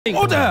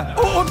Order!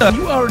 Order!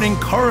 You are an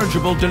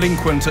incorrigible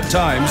delinquent at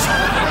times.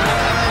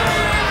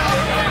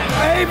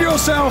 Behave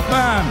yourself,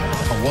 man!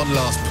 One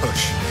last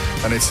push,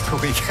 and it's the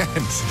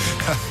weekend.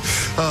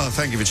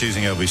 Thank you for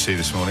choosing LBC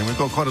this morning. We've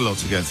got quite a lot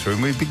to go through,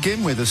 and we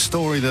begin with a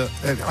story that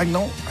I'm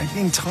not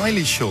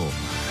entirely sure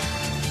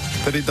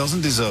that it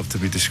doesn't deserve to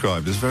be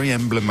described as very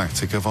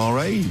emblematic of our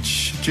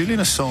age.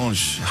 Julian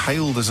Assange,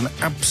 hailed as an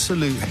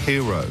absolute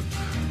hero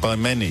by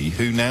many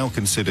who now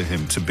consider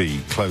him to be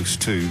close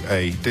to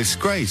a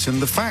disgrace. And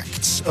the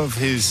facts of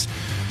his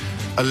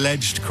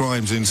alleged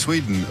crimes in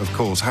Sweden, of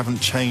course,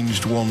 haven't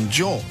changed one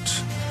jot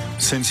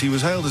since he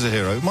was hailed as a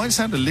hero. It might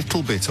sound a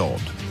little bit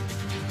odd,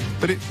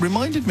 but it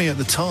reminded me at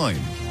the time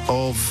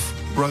of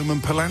Roman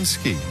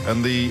Polanski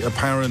and the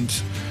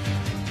apparent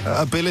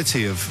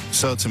ability of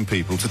certain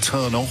people to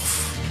turn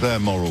off their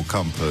moral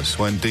compass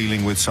when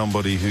dealing with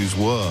somebody whose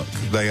work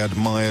they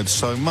admired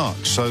so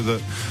much, so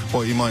that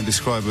what you might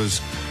describe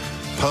as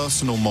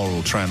personal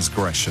moral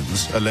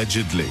transgressions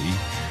allegedly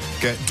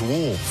get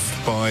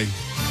dwarfed by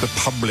the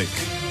public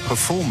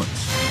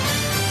performance.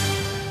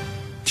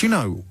 Do you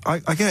know, I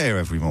get here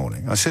every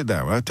morning, I sit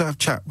down, I have a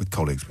chat with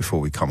colleagues before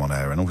we come on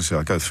air, and obviously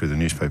I go through the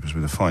newspapers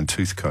with a fine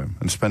tooth comb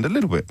and spend a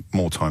little bit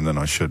more time than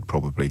I should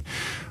probably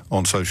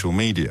on social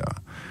media.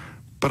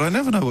 But I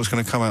never know what's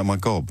going to come out of my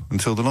gob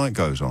until the light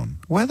goes on.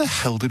 Where the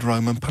hell did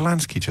Roman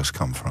Polanski just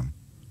come from?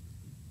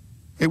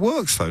 It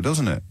works, though,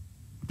 doesn't it?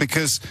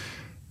 Because,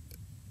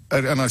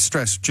 and I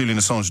stress, Julian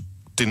Assange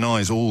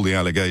denies all the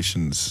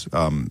allegations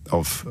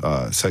of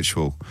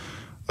sexual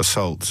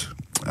assault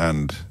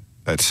and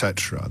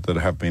etc. that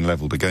have been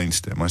levelled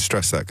against him. I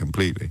stress that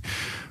completely.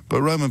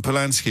 But Roman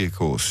Polanski, of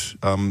course,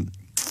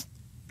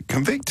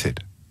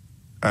 convicted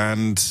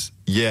and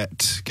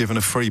yet given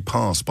a free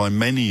pass by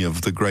many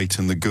of the great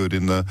and the good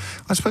in the,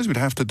 I suppose we'd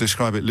have to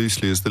describe it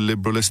loosely as the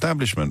liberal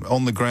establishment,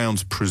 on the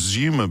grounds,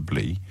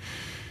 presumably,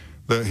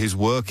 that his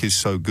work is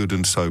so good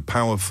and so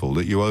powerful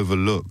that you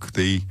overlook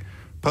the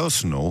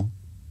personal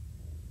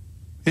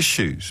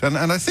issues. And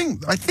I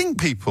think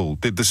people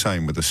did the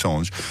same with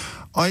Assange.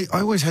 I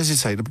always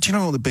hesitate, but do you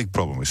know what the big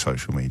problem with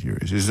social media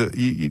is that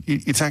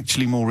it's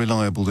actually more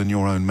reliable than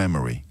your own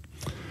memory.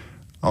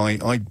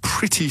 I'm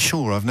pretty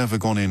sure I've never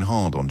gone in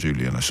hard on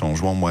Julian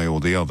Assange one way or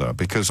the other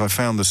because I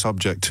found the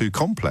subject too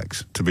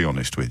complex, to be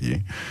honest with you,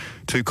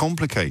 too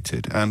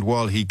complicated. And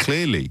while he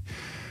clearly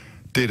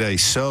did a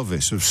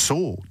service of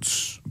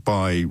sorts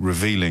by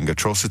revealing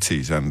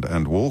atrocities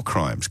and war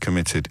crimes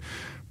committed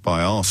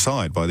by our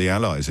side, by the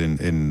Allies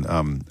in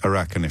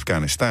Iraq and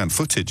Afghanistan,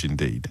 footage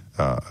indeed,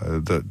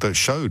 that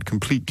showed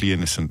completely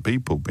innocent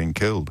people being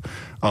killed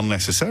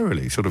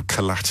unnecessarily, sort of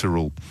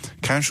collateral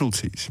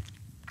casualties.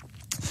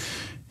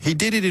 He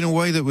did it in a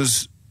way that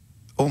was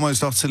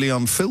almost utterly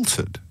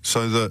unfiltered,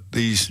 so that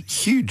these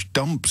huge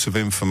dumps of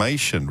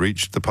information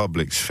reached the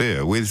public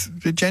sphere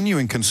with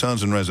genuine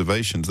concerns and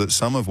reservations that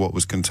some of what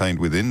was contained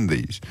within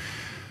these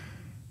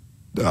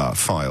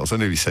files, I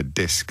nearly said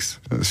discs,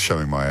 that's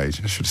showing my age,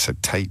 I should have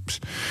said tapes,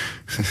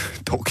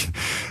 talking,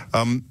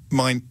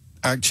 might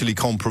actually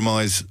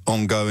compromise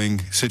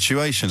ongoing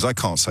situations. I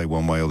can't say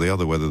one way or the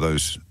other whether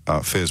those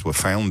fears were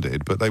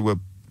founded, but they were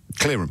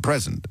clear and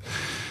present.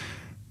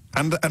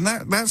 And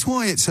that's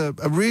why it's a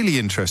really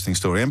interesting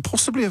story and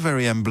possibly a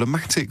very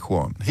emblematic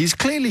one. He's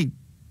clearly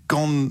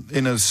gone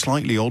in a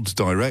slightly odd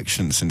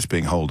direction since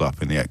being holed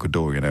up in the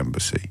Ecuadorian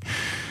embassy.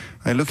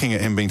 And looking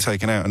at him being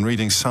taken out and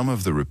reading some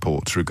of the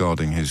reports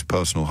regarding his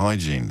personal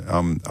hygiene,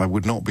 I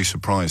would not be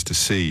surprised to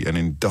see an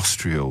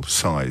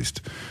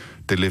industrial-sized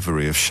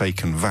delivery of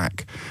shake and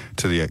vac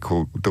to the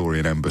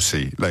Ecuadorian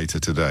embassy later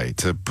today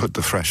to put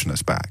the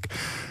freshness back.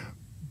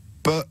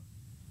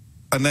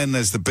 And then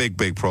there's the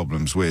big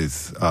problems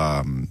with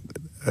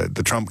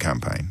the Trump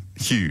campaign.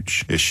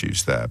 Huge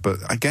issues there. But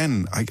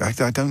again, I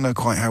don't know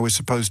quite how we're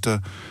supposed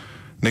to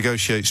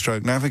negotiate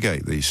stroke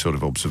navigate these sort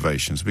of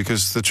observations,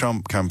 because the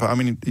Trump campaign, I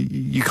mean,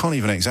 you can't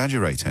even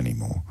exaggerate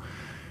anymore.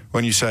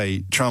 When you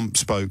say Trump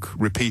spoke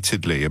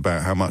repeatedly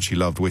about how much he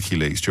loved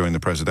WikiLeaks during the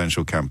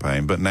presidential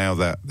campaign, but now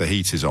that the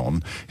heat is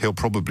on, he'll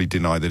probably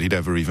deny that he'd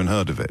ever even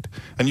heard of it.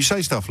 And you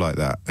say stuff like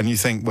that, and you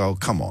think, well,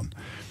 come on.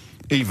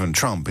 Even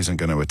Trump isn't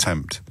going to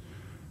attempt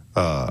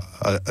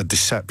a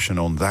deception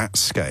on that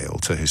scale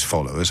to his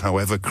followers,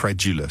 however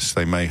credulous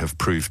they may have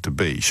proved to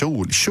be.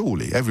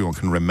 Surely everyone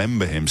can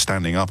remember him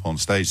standing up on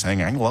stage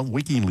saying, I love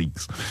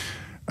WikiLeaks.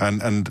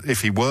 And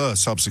if he were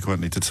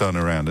subsequently to turn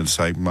around and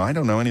say, I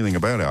don't know anything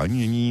about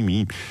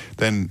it,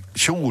 then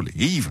surely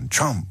even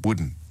Trump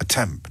wouldn't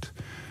attempt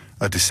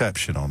a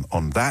deception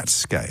on that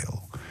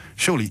scale.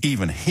 Surely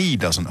even he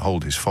doesn't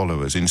hold his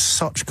followers in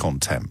such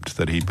contempt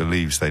that he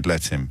believes they'd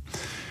let him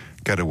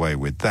get away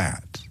with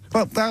that.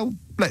 Well,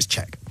 let's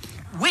check.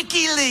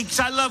 WikiLeaks.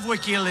 I love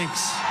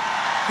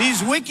WikiLeaks.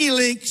 These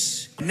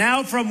WikiLeaks,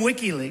 now from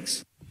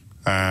WikiLeaks.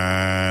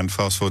 And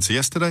fast forward to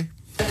yesterday.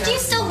 Do you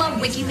still love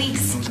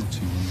WikiLeaks?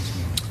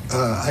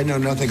 I know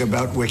nothing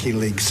about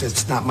WikiLeaks.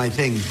 It's not my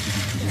thing.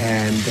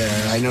 And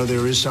I know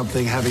there is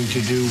something having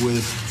to do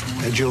with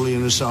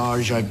Julian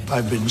Assange.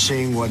 I've been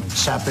seeing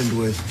what's happened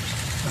with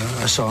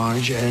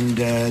Assange, and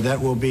that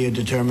will be a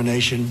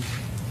determination,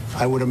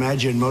 I would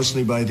imagine,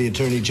 mostly by the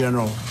Attorney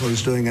General,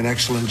 who's doing an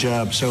excellent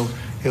job. So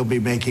he'll be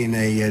making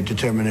a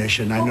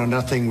determination. I know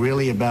nothing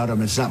really about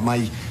him. It's not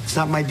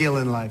my deal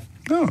in life.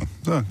 Oh,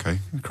 okay.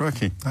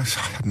 Crikey. I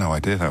had no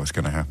idea that was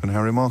going to happen.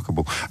 How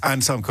remarkable.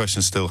 And some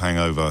questions still hang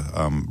over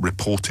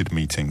reported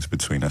meetings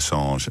between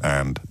Assange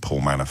and Paul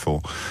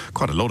Manafort.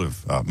 Quite a lot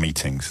of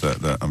meetings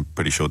that I'm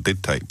pretty sure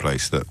did take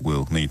place that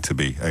will need to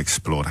be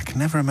explored. I can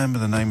never remember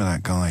the name of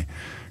that guy.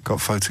 Got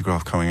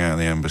photographed coming out of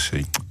the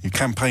embassy. You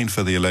campaigned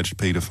for the alleged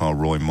paedophile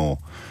Roy Moore.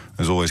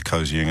 As always,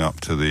 cozying up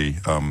to the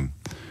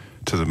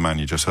man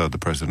you just heard, the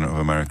President of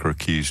America,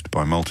 accused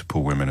by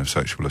multiple women of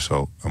sexual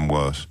assault and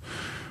worse.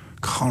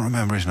 Can't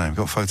remember his name.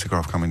 Got a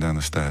photograph coming down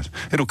the stairs.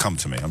 It'll come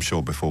to me, I'm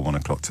sure, before 1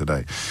 o'clock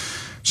today.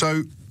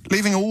 So,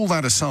 leaving all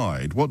that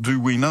aside, what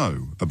do we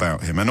know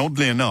about him? And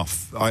oddly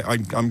enough,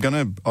 I'm going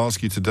to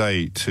ask you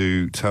today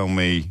to tell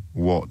me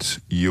what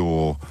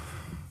your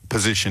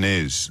position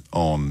is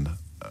on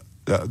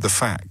the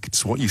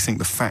facts, what you think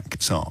the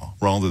facts are,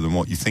 rather than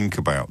what you think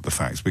about the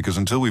facts. Because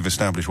until we've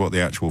established what the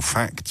actual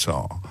facts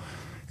are,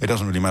 it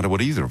doesn't really matter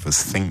what either of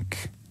us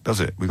think, does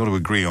it? We've got to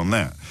agree on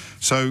that.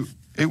 So,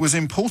 it was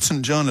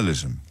important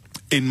journalism,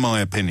 in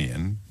my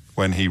opinion,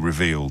 when he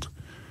revealed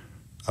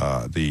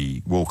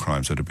the war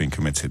crimes that had been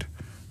committed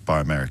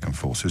by American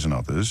forces and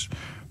others,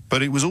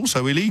 but it was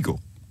also illegal.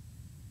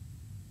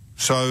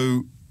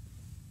 So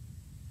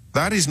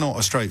that is not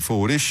a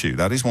straightforward issue.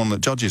 That is one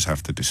that judges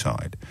have to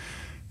decide.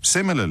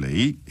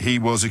 Similarly, he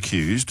was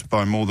accused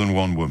by more than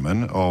one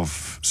woman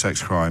of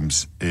sex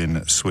crimes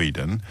in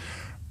Sweden,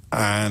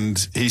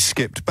 and he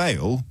skipped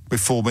bail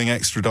before being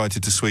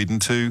extradited to Sweden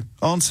to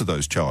answer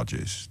those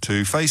charges,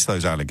 to face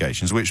those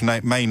allegations, which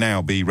may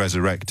now be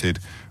resurrected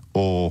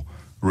or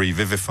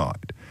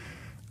revivified.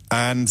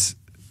 And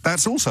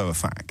that's also a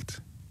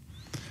fact.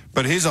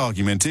 But his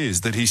argument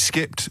is that he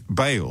skipped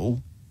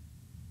bail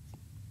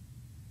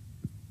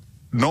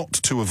not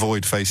to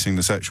avoid facing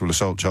the sexual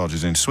assault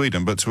charges in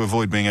Sweden, but to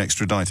avoid being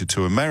extradited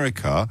to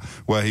America,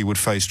 where he would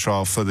face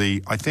trial for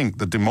the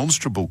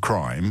demonstrable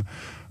crime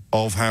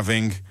of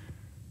having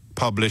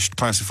published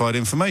classified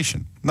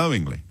information,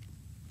 knowingly.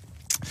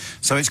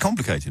 So it's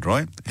complicated,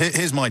 right?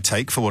 Here's my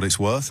take, for what it's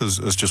worth,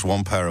 as just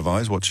one pair of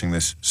eyes watching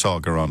this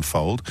saga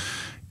unfold.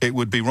 It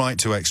would be right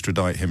to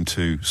extradite him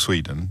to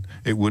Sweden.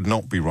 It would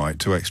not be right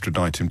to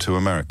extradite him to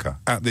America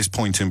at this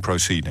point in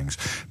proceedings.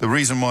 The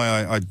reason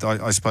why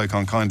I spoke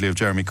unkindly of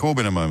Jeremy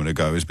Corbyn a moment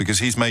ago is because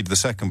he's made the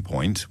second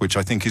point, which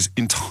I think is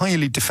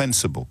entirely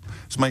defensible.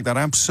 Let's make that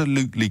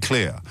absolutely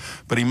clear.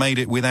 But he made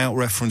it without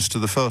reference to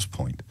the first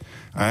point.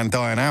 And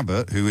Diane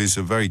Abbott, who is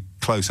a very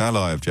close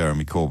ally of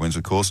Jeremy Corbyn's,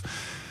 of course,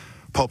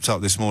 popped up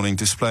this morning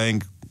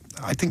displaying,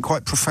 I think,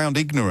 quite profound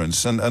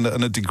ignorance and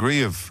a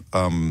degree of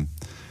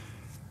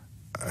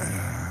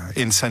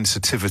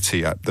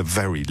insensitivity, at the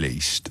very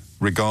least,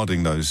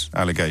 regarding those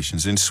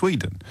allegations in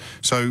Sweden.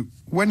 So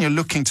when you're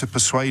looking to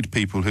persuade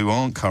people who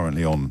aren't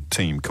currently on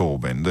Team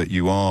Corbyn that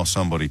you are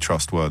somebody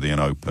trustworthy and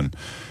open-minded,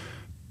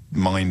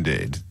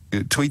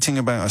 tweeting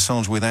about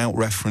Assange without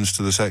reference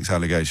to the sex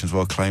allegations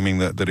while claiming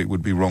that it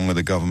would be wrong of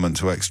the government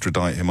to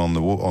extradite him on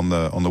the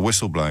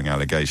whistleblowing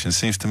allegations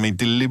seems to me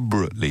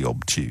deliberately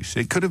obtuse.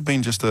 It could have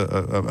been just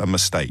a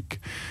mistake,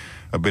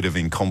 a bit of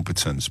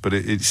incompetence, but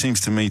it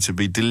seems to me to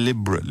be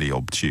deliberately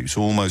obtuse,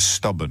 almost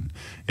stubborn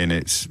in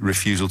its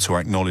refusal to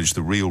acknowledge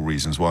the real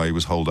reasons why he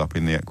was holed up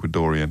in the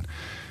Ecuadorian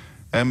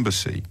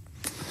embassy.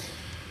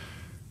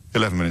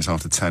 11 minutes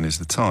after 10 is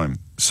the time.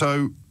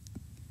 So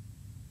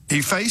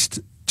he faced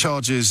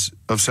charges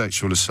of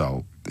sexual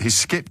assault. He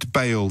skipped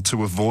bail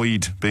to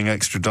avoid being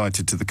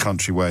extradited to the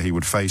country where he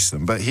would face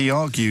them, but he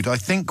argued, I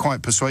think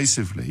quite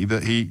persuasively,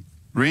 that he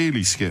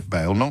really skipped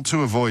bail not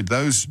to avoid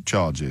those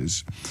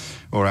charges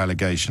or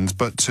allegations,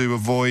 but to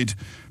avoid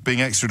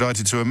being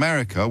extradited to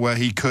America, where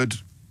he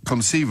could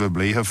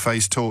conceivably have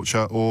faced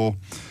torture or,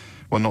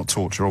 well, not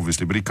torture,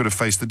 obviously, but he could have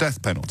faced the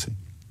death penalty.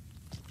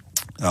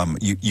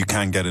 You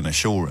can get an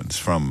assurance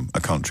from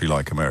a country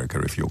like America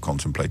if you're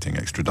contemplating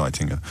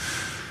extraditing a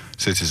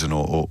citizen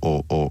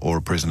or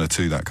a prisoner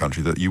to that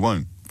country that you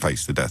won't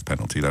face the death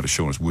penalty. That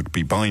assurance would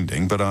be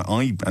binding, but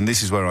and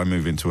this is where I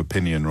move into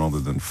opinion rather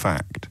than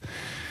fact,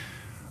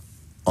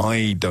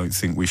 I don't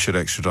think we should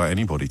extradite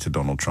anybody to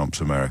Donald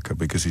Trump's America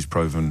because he's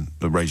proven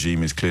the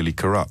regime is clearly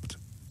corrupt.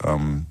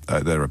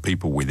 There are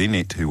people within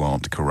it who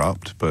aren't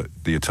corrupt, but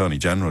the Attorney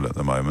General at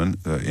the moment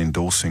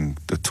endorsing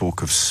the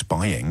talk of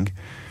spying.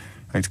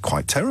 It's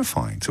quite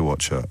terrifying to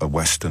watch a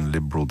Western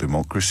liberal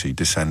democracy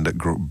descend at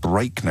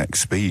breakneck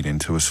speed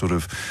into a sort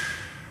of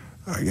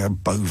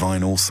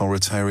bovine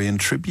authoritarian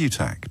tribute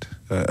act.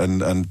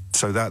 And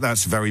so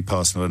that's very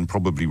personal and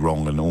probably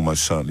wrong and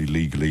almost certainly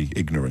legally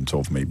ignorant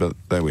of me, but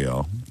there we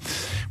are.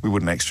 We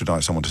wouldn't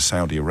extradite someone to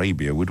Saudi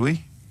Arabia, would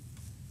we?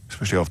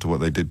 Especially after what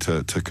they did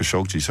to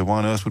Khashoggi. So why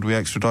on earth would we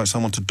extradite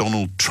someone to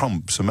Donald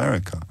Trump's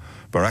America?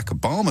 Barack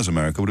Obama's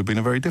America would have been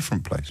a very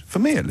different place, for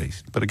me at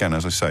least. But again,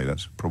 as I say,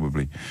 that's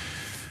probably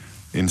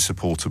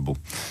insupportable.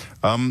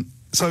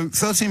 So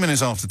 13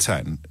 minutes after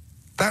 10,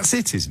 that's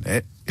it, isn't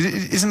it?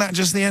 Isn't that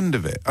just the end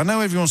of it? I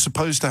know everyone's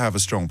supposed to have a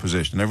strong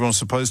position, everyone's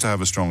supposed to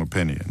have a strong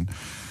opinion,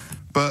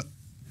 but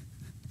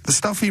the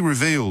stuff he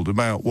revealed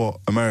about what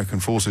American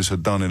forces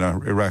had done in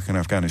Iraq and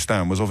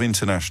Afghanistan was of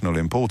international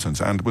importance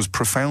and was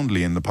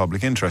profoundly in the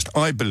public interest,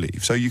 I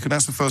believe. So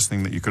that's the first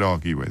thing that you could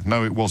argue with.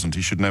 No, it wasn't.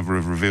 He should never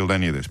have revealed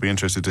any of this. Be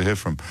interested to hear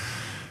from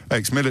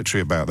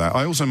ex-military about that.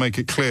 I also make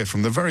it clear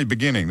from the very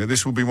beginning that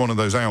this will be one of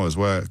those hours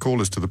where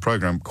callers to the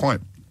programme quite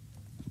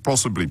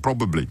possibly,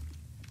 probably,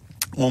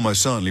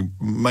 almost certainly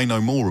may know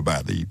more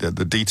about the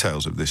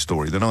details of this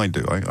story than I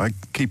do. I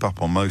keep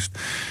up on most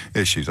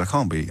issues. I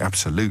can't be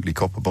absolutely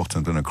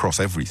copper-bottomed and across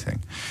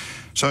everything.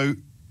 So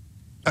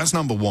that's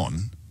number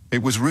one.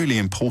 It was really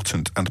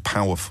important and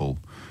powerful,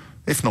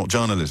 if not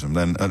journalism,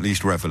 then at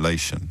least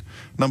revelation.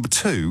 Number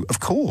two,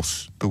 of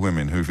course, the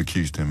women who've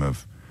accused him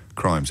of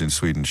crimes in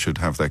Sweden should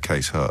have their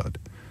case heard.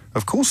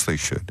 Of course they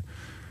should.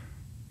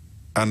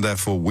 And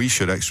therefore we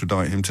should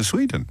extradite him to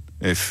Sweden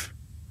if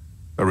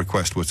a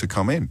request were to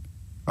come in,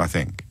 I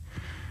think.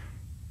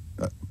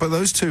 But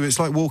those two, it's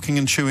like walking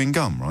and chewing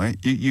gum, right?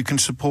 You can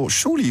support,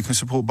 surely you can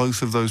support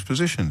both of those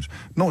positions.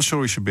 Not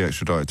sure he should be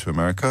extradited to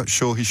America,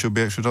 sure he should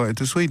be extradited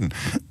to Sweden.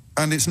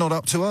 And it's not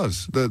up to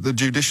us. The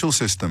judicial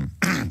system,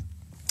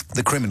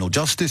 the criminal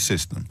justice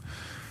system,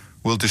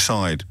 will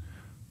decide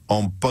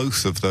on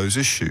both of those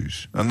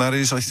issues. And that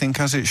is, I think,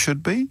 as it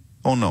should be,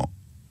 or not?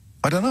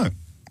 I don't know.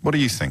 What do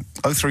you think?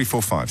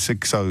 0345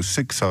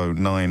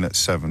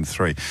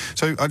 6060973.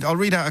 So I'll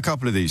read out a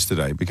couple of these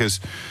today because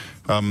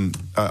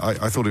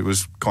I thought it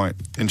was quite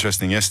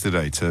interesting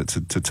yesterday to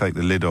take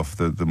the lid off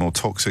the more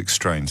toxic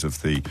strains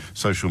of the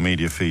social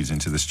media feeds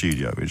into the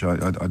studio, which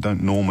I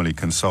don't normally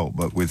consult,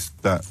 but with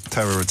that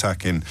terror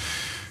attack in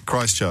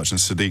Christchurch and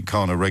Sadiq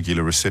Khan, a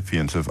regular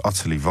recipient of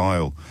utterly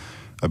vile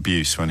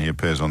abuse when he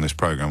appears on this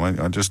programme,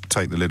 I just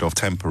take the lid off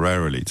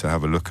temporarily to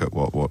have a look at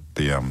what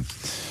the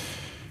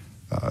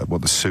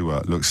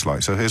sewer looks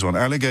like. So here's one.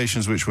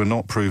 Allegations which were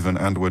not proven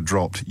and were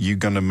dropped. You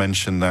going to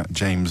mention that,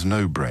 James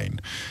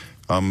No-Brain?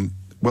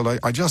 Well,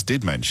 I just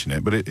did mention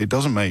it, but it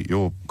doesn't make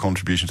your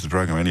contribution to the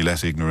programme any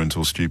less ignorant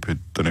or stupid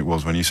than it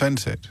was when you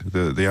sent it.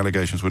 The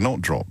allegations were not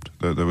dropped.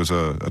 There was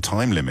a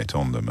time limit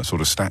on them, a sort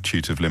of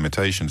statute of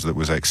limitations that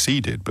was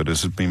exceeded, but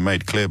as has been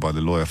made clear by the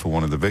lawyer for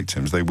one of the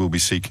victims, they will be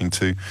seeking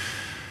to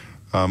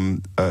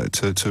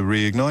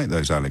reignite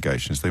those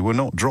allegations. They were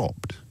not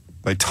dropped.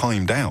 They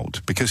timed out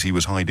because he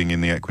was hiding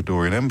in the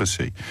Ecuadorian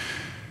embassy,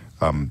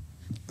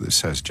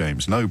 says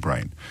James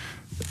No-Brain.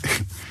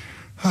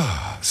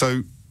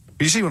 So,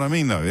 you see what I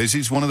mean, though?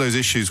 It's one of those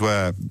issues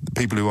where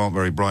people who aren't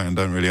very bright and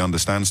don't really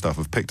understand stuff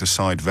have picked a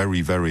side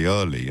very, very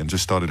early and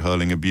just started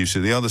hurling abuse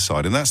at the other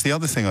side. And that's the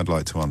other thing I'd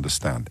like to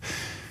understand.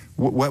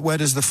 Where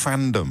does the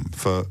fandom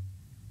for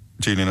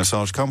Julian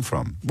Assange come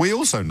from? We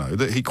also know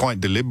that he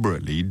quite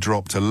deliberately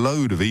dropped a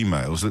load of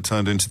emails that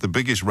turned into the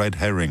biggest red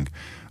herring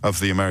of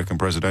the American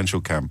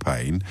presidential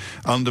campaign,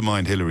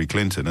 undermined Hillary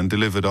Clinton and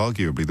delivered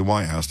arguably the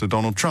White House to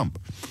Donald Trump.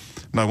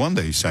 No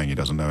wonder he's saying he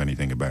doesn't know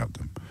anything about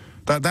them.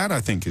 That I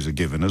think is a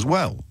given as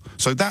well.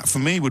 So that for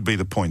me would be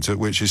the point at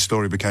which his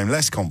story became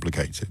less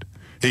complicated.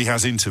 He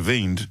has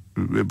intervened,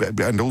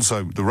 and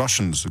also the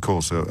Russians, of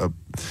course, are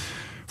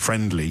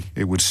friendly,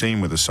 it would seem,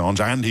 with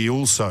Assange, and he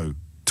also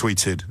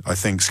tweeted, I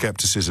think,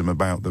 scepticism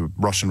about the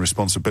Russian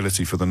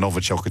responsibility for the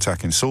Novichok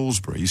attack in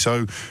Salisbury.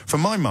 So, for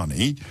my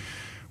money,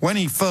 when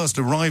he first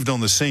arrived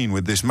on the scene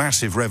with this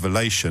massive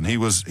revelation, he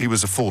was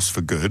a force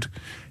for good.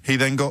 He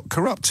then got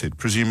corrupted,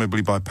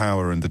 presumably by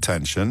power and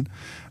attention.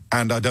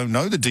 And I don't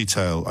know the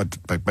detail,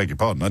 I beg your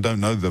pardon, I don't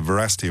know the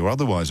veracity or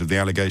otherwise of the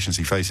allegations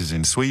he faces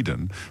in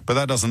Sweden, but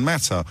that doesn't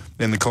matter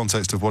in the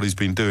context of what he's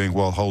been doing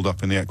while holed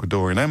up in the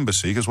Ecuadorian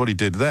embassy, because what he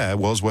did there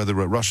was,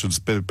 whether at Russia's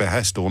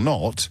behest or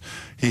not,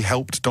 he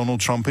helped Donald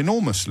Trump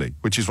enormously,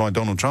 which is why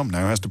Donald Trump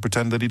now has to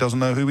pretend that he doesn't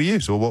know who he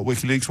is or what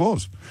WikiLeaks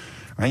was.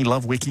 I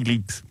love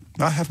WikiLeaks.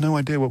 I have no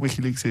idea what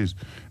WikiLeaks is.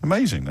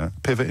 Amazing, that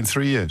pivot in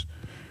 3 years.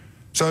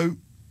 So,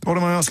 what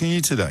am I asking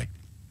you today?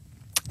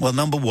 Well,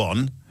 number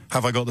one,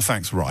 have I got the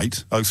facts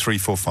right?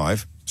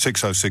 0345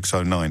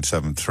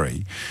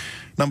 6060973.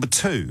 Number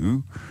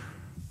two,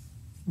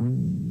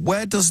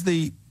 where does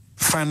the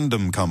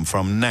fandom come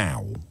from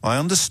now? I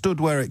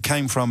understood where it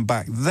came from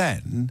back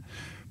then,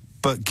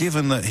 but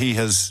given that he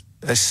has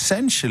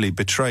essentially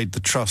betrayed the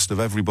trust of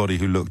everybody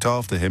who looked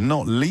after him,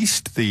 not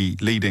least the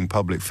leading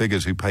public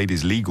figures who paid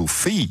his legal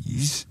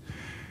fees,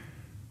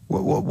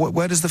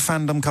 where does the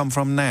fandom come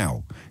from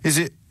now? Is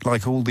it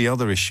like all the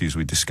other issues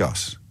we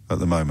discuss at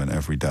the moment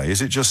every day?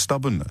 Is it just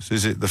stubbornness?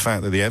 Is it the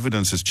fact that the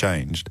evidence has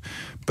changed,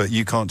 but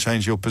you can't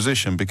change your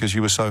position because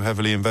you were so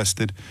heavily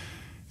invested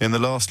in the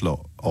last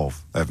lot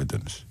of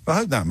evidence? I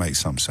hope that makes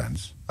some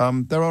sense.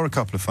 There are a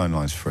couple of phone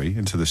lines free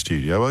into the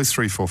studio.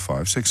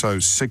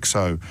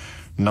 0345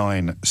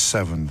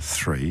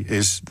 6060973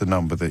 is the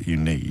number that you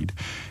need.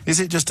 Is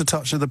it just a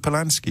touch of the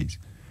Polanskis?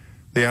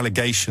 The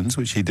allegations,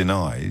 which he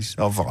denies,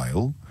 are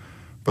vile,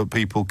 but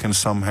people can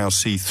somehow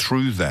see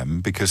through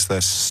them because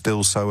they're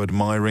still so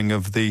admiring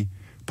of the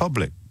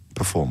public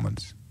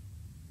performance.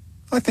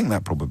 I think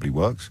that probably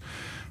works.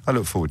 I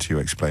look forward to you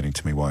explaining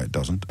to me why it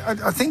doesn't.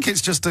 I think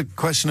it's just a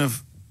question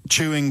of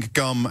chewing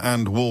gum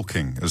and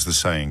walking, as the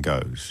saying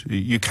goes.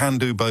 You can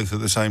do both at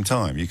the same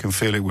time. You can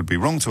feel it would be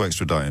wrong to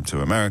extradite him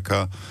to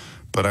America,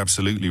 but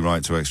absolutely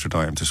right to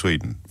extradite him to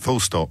Sweden. Full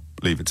stop,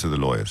 leave it to the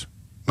lawyers.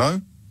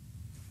 No?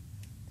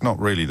 Not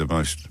really the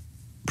most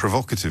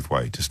provocative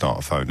way to start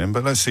a phone-in,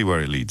 but let's see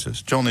where it leads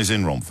us. John is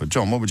in Romford.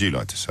 John, what would you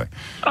like to say?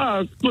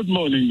 Good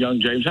morning,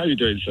 young James. How are you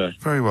doing, sir?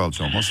 Very well,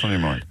 John. What's on your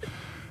mind?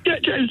 Yeah,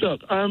 James,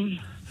 look,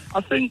 I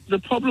think the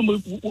problem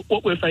with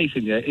what we're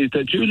facing here is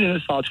that Julian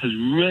Assange has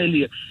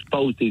really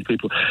exposed these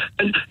people.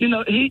 And, you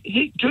know,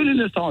 Julian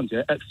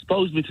Assange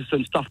exposed me to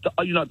some stuff that,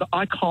 that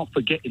I can't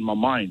forget in my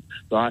mind,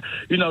 right?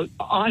 You know,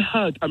 I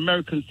heard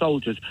American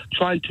soldiers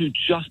trying to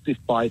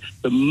justify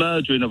the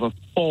murdering of a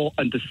 4-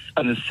 and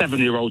a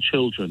 7-year-old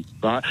children,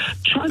 right?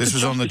 This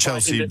was on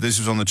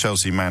the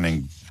Chelsea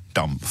Manning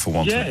dump, for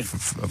want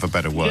of a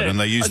better word, and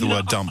they used the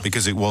word dump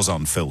because it was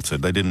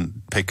unfiltered. They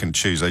didn't pick and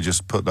choose. They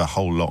just put the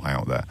whole lot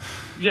out there.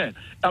 Yeah,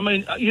 I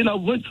mean,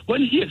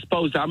 when he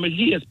exposed that, I mean,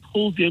 he has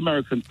pulled the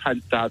Americans'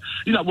 pants down.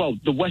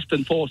 The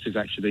Western forces,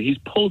 actually. He's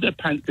pulled their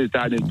pants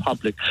down in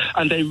public,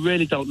 and they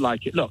really don't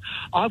like it. Look,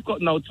 I've got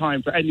no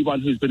time for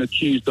anyone who's been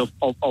accused of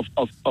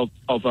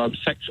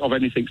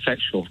anything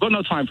sexual. I've got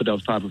no time for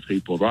those type of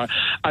people, right?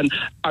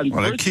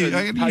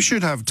 You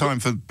should have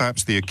time for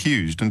perhaps the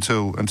accused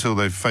until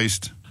they've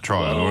faced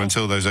trial or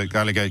until those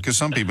allegations, because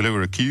some people who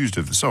are accused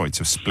of, sorry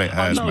to split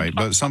hairs, mate,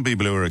 but some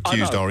people who are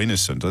accused are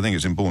innocent. I think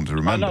it's important to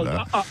remember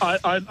that.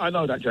 I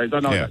know that, James.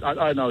 I know that.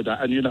 I know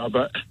that, and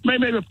but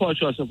maybe a poor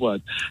choice of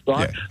words,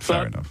 right? Yeah,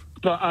 fair enough.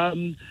 But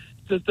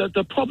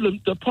the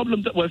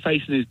problem that we're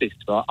facing is this,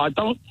 right? I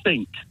don't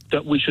think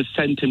that we should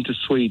send him to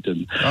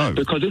Sweden,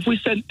 because if we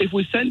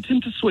send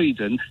him to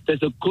Sweden,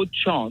 there's a good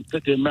chance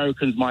that the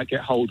Americans might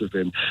get hold of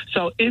him.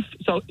 But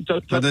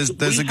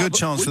there's a good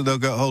chance that they'll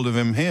get hold of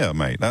him here,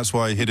 mate. That's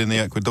why he hid in the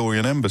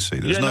Ecuadorian embassy.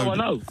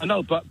 I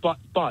know, but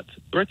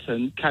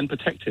Britain can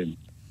protect him.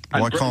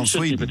 Why can't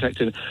Sweden protect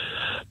him?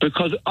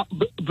 Because I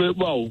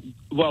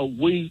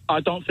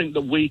don't think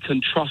that we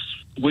can trust.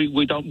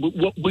 We don't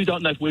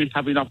know if we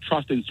have enough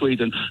trust in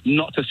Sweden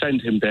not to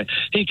send him there.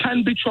 He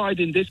can be tried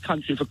in this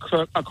country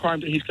for a crime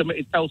that he's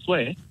committed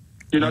elsewhere.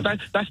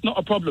 That's not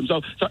a problem.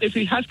 So if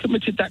he has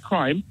committed that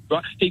crime,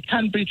 right, he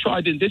can be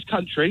tried in this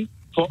country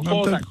for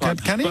that crime.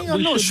 Can he?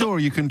 I'm not sure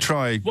you can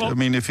try. I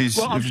mean, if he's...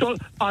 Well,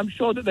 I'm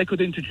sure that they could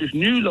introduce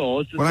new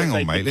laws... Well, hang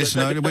on, mate.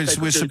 Listen,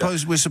 we're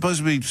supposed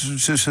to be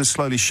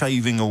slowly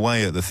shaving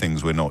away at the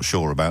things we're not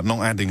sure about,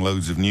 not adding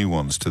loads of new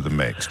ones to the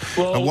mix.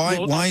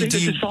 Why do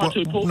you...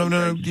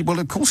 No. Well,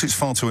 of course it's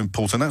far too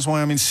important. That's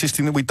why I'm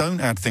insisting that we don't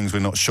add things we're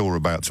not sure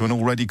about to an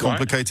already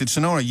complicated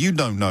scenario. You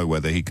don't know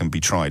whether he can be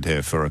tried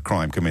here for a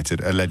crime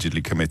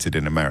allegedly committed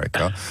in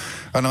America.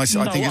 And I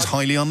think it's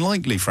highly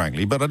unlikely,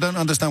 frankly, but I don't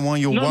understand why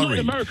you're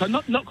worried. America,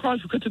 not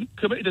crimes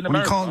committed in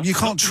America. You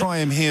can't try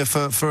him here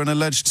for an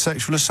alleged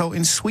sexual assault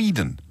in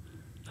Sweden.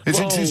 It's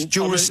his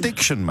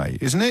jurisdiction, mate,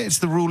 isn't it? It's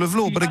the rule of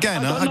law. But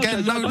again,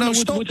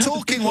 stop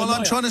talking while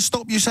I'm trying to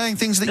stop you saying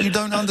things that you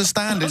don't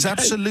understand. It's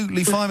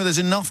absolutely fine. There's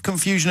enough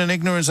confusion and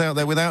ignorance out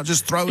there without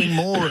just throwing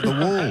more at the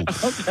wall.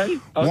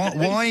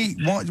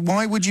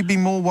 Why would you be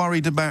more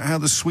worried about how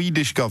the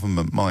Swedish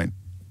government might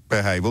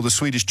behave, or the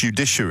Swedish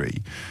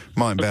judiciary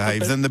might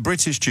behave, than the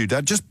British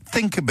judiciary? Just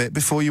think a bit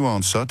before you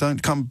answer.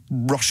 Don't come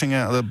rushing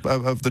out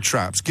of the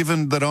traps,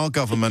 given that our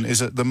government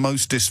is at the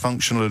most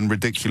dysfunctional and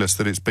ridiculous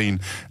that it's been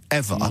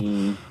ever,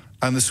 and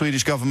the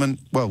Swedish government,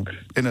 well,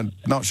 in a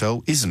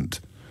nutshell, isn't.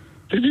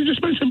 Did you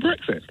just mention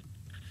Brexit?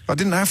 I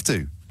didn't have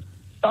to.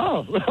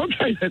 Oh,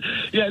 okay then.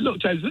 Yeah, look,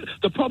 James,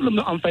 the problem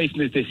that I'm facing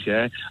is this,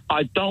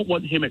 I don't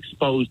want him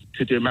exposed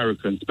to the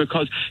Americans,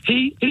 because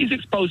he's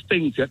exposed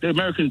things that the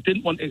Americans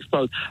didn't want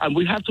exposed, and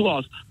we have to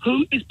ask,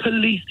 who is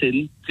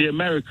policing the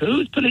America?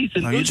 Who's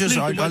policing?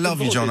 I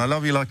love you, John. I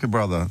love you like a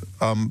brother,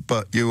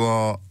 but you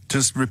are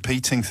just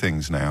repeating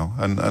things now,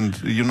 and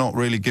you're not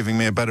really giving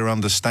me a better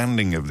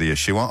understanding of the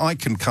issue. I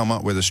can come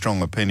up with a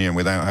strong opinion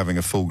without having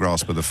a full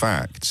grasp of the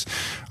facts.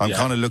 I'm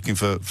kind of looking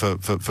for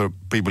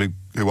people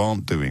who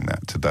aren't doing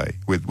that today,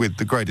 with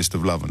the greatest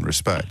of love and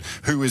respect.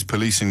 Who is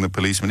policing the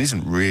policeman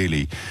isn't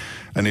really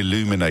an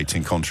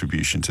illuminating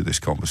contribution to this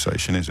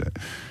conversation, is it?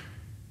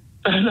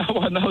 No,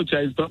 I know,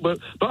 James, but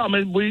I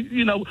mean,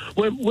 we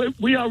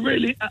are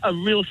really at a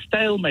real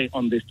stalemate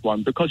on this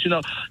one, because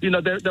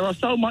there are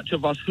so much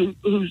of us who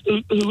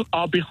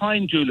are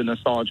behind Julian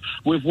Assange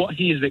with what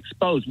he has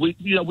exposed.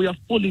 We are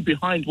fully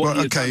behind what.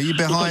 Well, okay,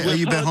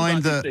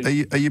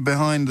 are you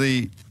behind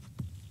the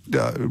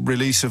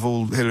release of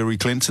all Hillary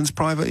Clinton's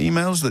private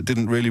emails that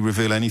didn't really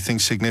reveal anything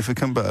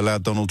significant, but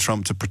allowed Donald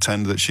Trump to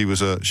pretend that she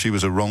was a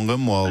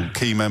wrong-'un, while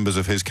key members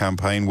of his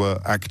campaign were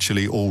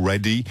actually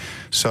already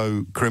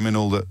so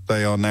criminal that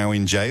they are now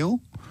in jail?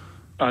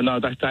 No,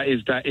 that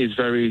is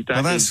very...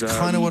 That's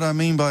kind of what I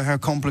mean by how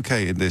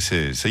complicated this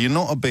is. So you're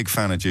not a big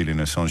fan of Julian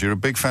Assange. You're a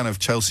big fan of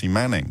Chelsea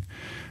Manning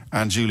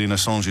and Julian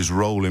Assange's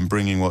role in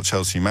bringing what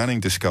Chelsea Manning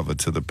discovered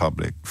to the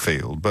public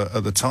field. But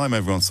at the time,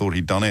 everyone thought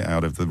he'd done it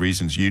out of the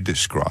reasons you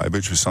describe,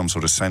 which was some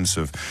sort of sense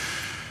of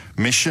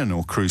mission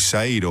or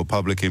crusade or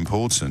public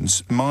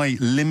importance, my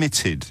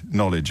limited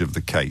knowledge of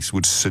the case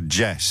would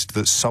suggest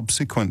that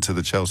subsequent to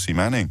the Chelsea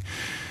Manning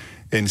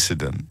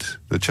incident,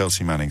 the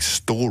Chelsea Manning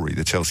story,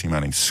 the Chelsea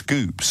Manning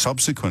scoop,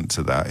 subsequent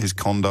to that, his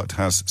conduct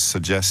has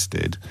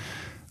suggested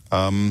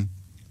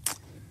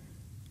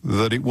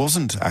that it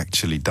wasn't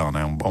actually done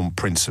on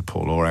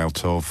principle or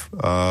out of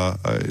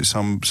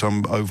some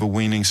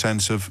overweening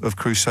sense of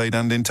crusade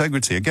and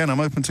integrity. Again, I'm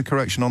open to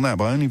correction on that,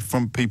 but only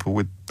from people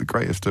with the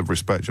greatest of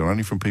respect, or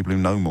only from people who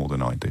know more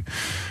than I do.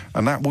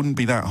 And that wouldn't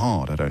be that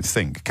hard, I don't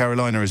think.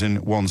 Carolina is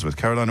in Wandsworth.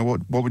 Carolina,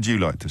 what would you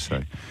like to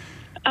say?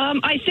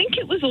 I think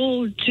it was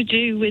all to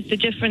do with the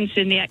difference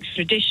in the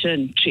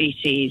extradition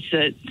treaties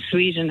that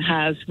Sweden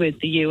has with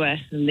the US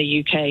and the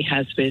UK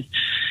has with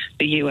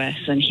the US,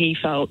 and he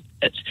felt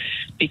that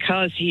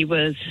because he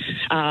was,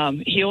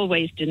 he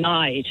always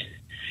denied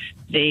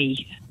the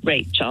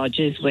rape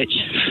charges, which,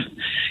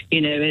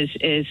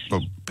 is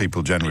well,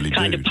 people generally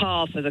kind do. of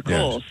par for the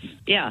course. Yes.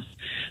 Yeah.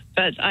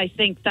 But I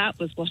think that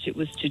was what it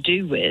was to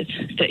do with,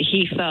 that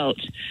he felt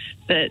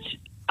that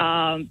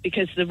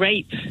because the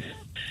rape...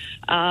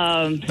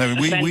 No,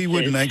 we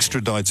wouldn't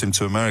extradite him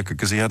to America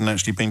because he hadn't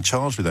actually been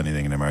charged with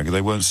anything in America. They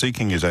weren't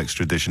seeking his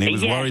extradition. He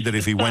was worried that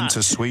if he went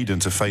to Sweden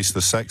to face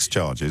the sex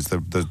charges,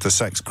 the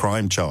sex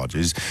crime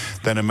charges,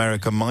 then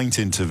America might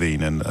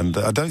intervene. And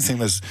I don't think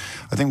there's...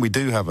 I think we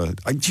do have a...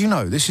 Do you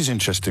know, this is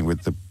interesting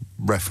with the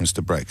reference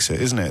to Brexit,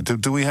 isn't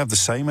it? Do we have the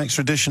same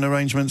extradition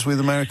arrangements with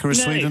America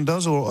as Sweden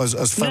does, or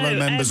as fellow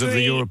members of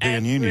the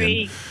European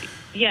Union?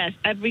 Yes,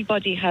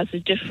 everybody has a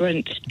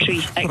different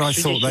treaty. But I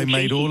thought they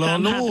made all our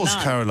laws,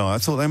 Caroline. I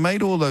thought they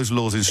made all those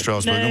laws in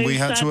Strasbourg and we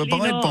had to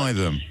abide by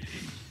them.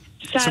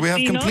 So we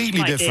have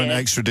completely different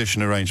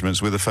extradition arrangements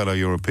with a fellow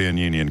European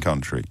Union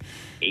country.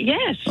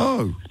 Yes.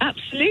 Oh.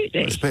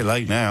 Absolutely. Well, it's a bit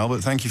late now,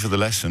 but thank you for the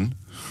lesson.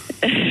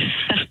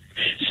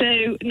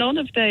 So none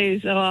of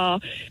those are...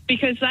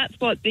 Because that's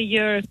what the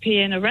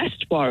European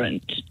arrest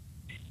warrant...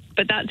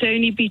 But that's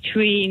only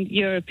between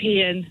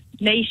European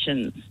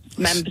nations,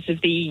 members of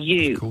the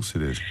EU. Of course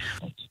it is.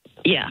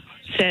 Yeah.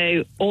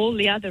 So all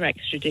the other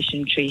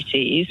extradition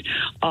treaties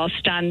are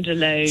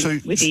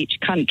standalone with each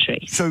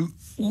country. So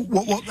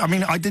what I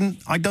mean, I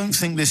don't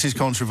think this is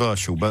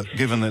controversial, but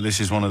given that this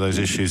is one of those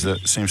issues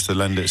that seems to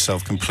lend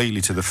itself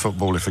completely to the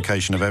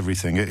footballification of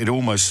everything, it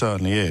almost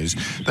certainly is.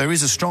 There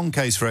is a strong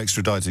case for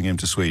extraditing him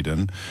to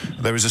Sweden.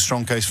 There is a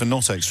strong case for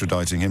not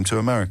extraditing him to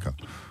America.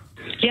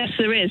 Yes,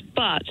 there is,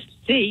 but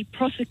the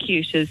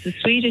prosecutors, the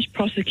Swedish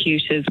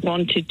prosecutors,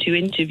 wanted to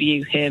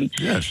interview him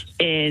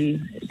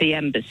in the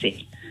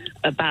embassy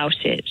about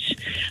it.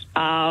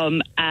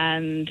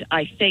 And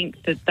I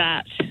think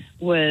that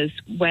was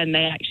when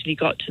they actually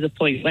got to the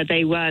point where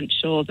they weren't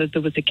sure that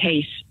there was a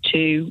case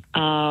to...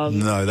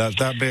 No,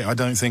 that bit I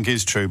don't think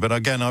is true. But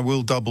again, I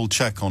will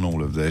double-check on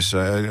all of this.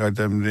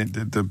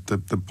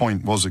 The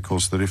point was, of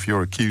course, that if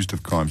you're accused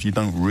of crimes, you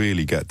don't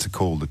really get to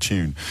call the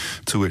tune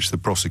to which the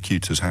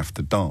prosecutors have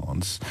to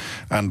dance.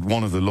 And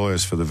one of the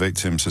lawyers for the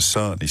victims has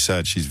certainly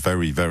said she's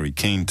very, very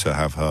keen to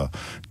have her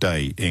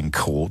day in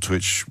court,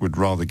 which would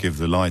rather give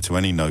the lie to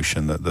any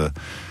notion that the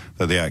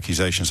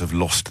accusations have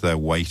lost their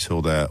weight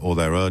or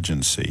their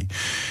urgency.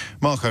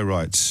 Marco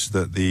writes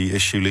that the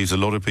issue leaves a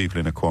lot of people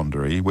in a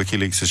quandary.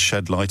 WikiLeaks has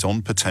shed light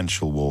on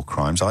potential war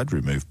crimes. I'd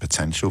remove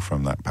potential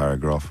from that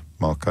paragraph,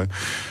 Marco.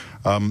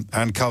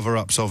 And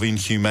cover-ups of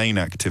inhumane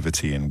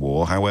activity in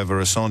war. However,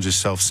 Assange's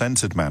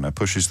self-centred manner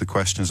pushes the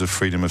questions of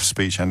freedom of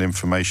speech and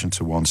information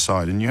to one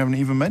side, and you haven't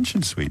even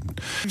mentioned Sweden.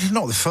 You're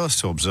not the first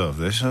to observe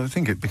this. I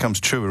think it becomes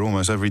truer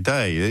almost every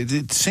day.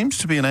 It seems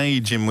to be an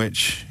age in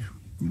which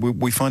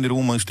we find it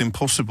almost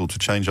impossible to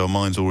change our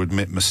minds or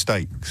admit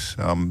mistakes.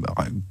 I'm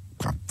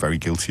very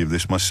guilty of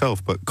this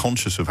myself, but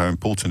conscious of how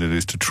important it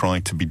is to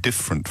try to be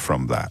different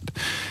from that.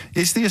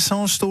 Is the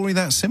Assange story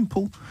that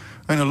simple?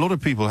 I mean, a lot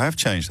of people have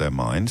changed their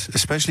minds,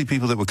 especially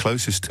people that were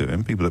closest to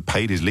him, people that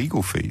paid his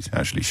legal fees,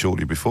 actually,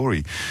 shortly before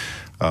he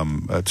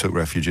took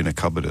refuge in a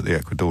cupboard at the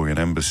Ecuadorian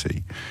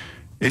embassy.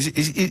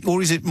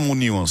 Or is it more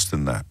nuanced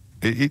than that?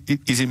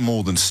 Is it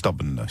more than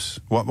stubbornness?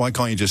 Why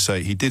can't you just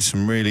say he did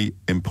some really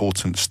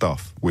important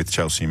stuff with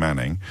Chelsea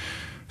Manning?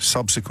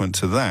 Subsequent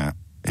to that,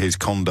 his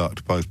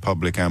conduct, both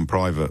public and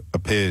private,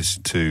 appears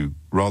to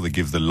rather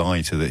give the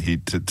lie to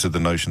the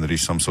notion that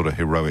he's some sort of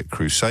heroic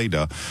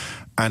crusader,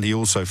 and he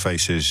also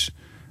faces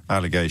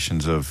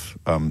allegations of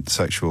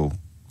sexual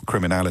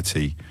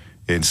criminality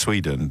in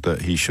Sweden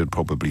that he should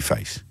probably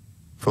face.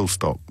 Full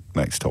stop.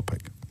 Next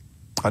topic.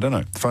 I don't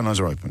know. The phone lines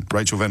are open.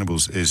 Rachel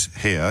Venables is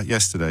here.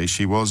 Yesterday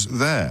she was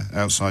there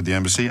outside the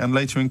embassy and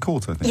later in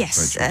court, I think.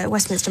 Yes,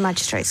 Westminster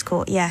Magistrates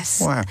Court,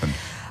 yes. What happened?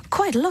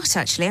 Quite a lot,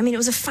 actually. I mean, it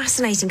was a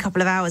fascinating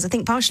couple of hours, I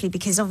think partially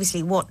because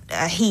obviously what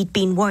he'd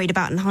been worried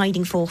about and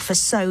hiding for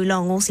so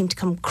long all seemed to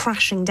come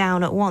crashing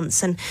down at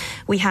once. And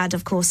we had,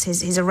 of course,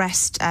 his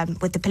arrest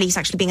with the police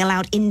actually being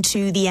allowed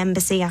into the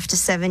embassy after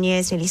 7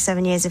 years, nearly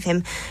 7 years of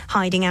him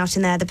hiding out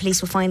in there. The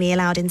police were finally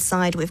allowed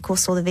inside. We, of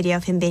course, saw the video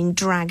of him being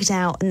dragged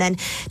out. And then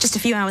just a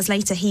few hours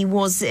later, he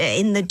was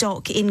in the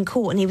dock in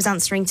court and he was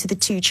answering to the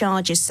 2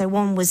 charges. So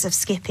one was of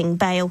skipping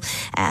bail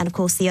and, of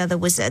course, the other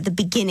was at the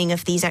beginning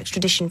of these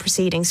extradition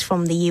proceedings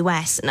from the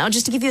US. Now,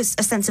 just to give you a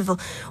sense of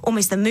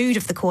almost the mood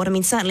of the court, I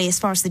mean, certainly as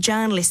far as the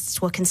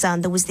journalists were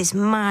concerned, there was this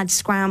mad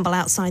scramble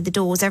outside the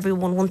doors.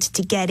 Everyone wanted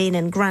to get in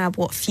and grab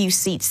what few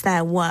seats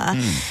there were.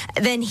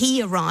 Then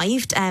he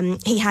arrived.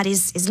 He had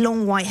his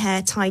long white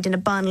hair tied in a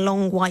bun,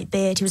 long white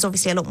beard. He was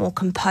obviously a lot more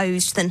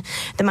composed than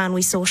the man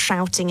we saw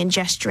shouting and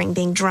gesturing,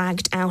 being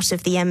dragged out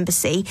of the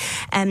embassy.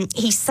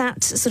 He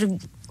sat sort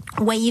of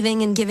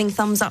waving and giving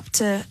thumbs up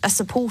to a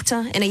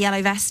supporter in a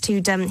yellow vest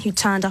who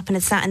turned up and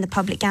had sat in the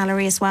public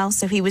gallery as well.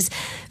 So he was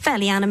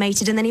fairly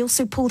animated. And then he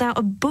also pulled out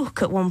a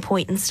book at one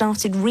point and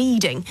started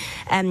reading,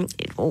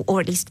 or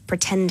at least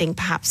pretending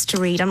perhaps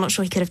to read. I'm not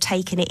sure he could have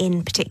taken it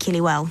in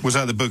particularly well. Was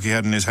that the book he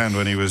had in his hand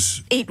when he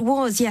was... It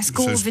was, yes,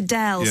 Gore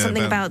Vidal,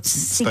 something about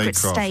secret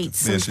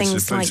states and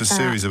things like that. It's a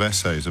series of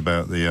essays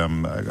about the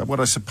what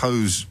I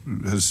suppose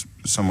has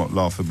somewhat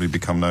laughably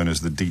become known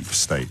as the deep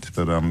state.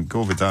 But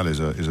Gore Vidal is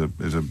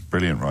a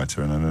brilliant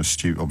writer and an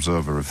astute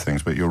observer of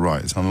things. But you're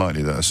right, it's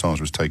unlikely that Assange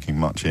was taking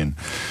much in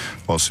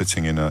while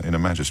sitting in a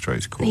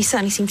magistrate's court. He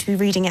certainly seemed to be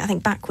reading it, I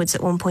think, backwards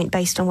at one point,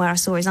 based on where I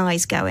saw his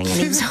eyes going, and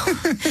he was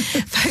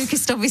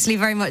focused, obviously,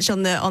 very much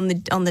on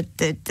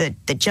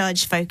the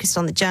judge, focused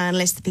on the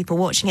journalists, the people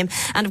watching him,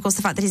 and of course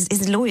the fact that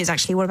his lawyers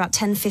actually were about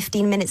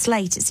 10-15 minutes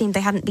late. It seemed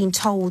they hadn't been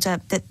told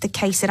that the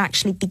case had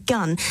actually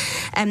begun.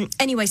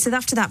 Anyway, so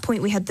after that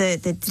point, we had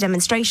the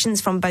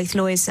demonstrations from both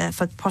lawyers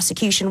for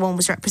prosecution. One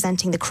was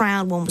representing the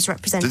Crown, one was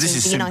representing the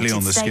United States. So this is simply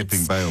on the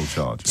skipping bail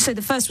charge? So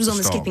the first was on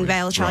the skipping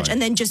bail charge, right.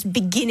 And then just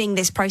beginning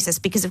this process,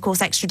 because, of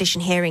course,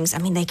 extradition hearings, I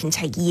mean, they can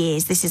take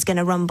years. This is going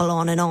to rumble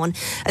on and on.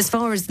 As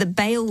far as the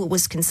bail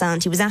was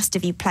concerned, he was asked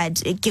if he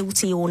pled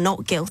guilty or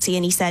not guilty,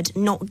 and he said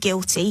not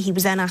guilty. He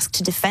was then asked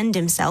to defend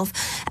himself,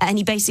 and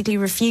he basically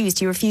refused.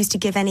 He refused to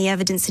give any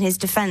evidence in his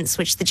defence,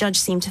 which the judge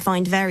seemed to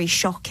find very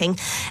shocking,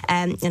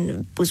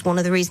 and was one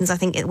of the reasons, I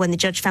think, when the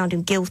judge found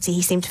him guilty,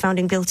 he seemed to find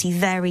him guilty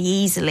very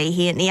easily.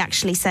 He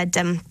actually said...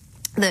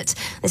 that,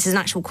 this is an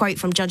actual quote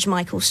from Judge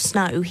Michael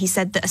Snow, he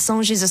said that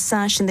Assange's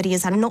assertion that he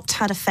has not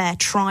had a fair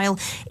trial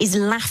is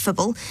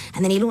laughable,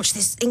 and then he launched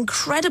this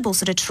incredible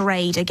sort of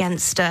tirade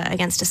against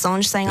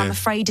Assange, saying, I'm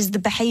afraid is the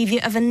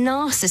behaviour of a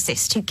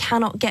narcissist who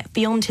cannot get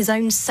beyond his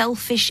own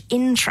selfish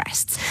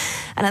interests.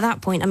 And at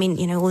that point, I mean,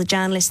 you know, all the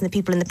journalists and the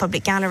people in the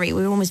public gallery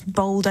were almost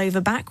bowled over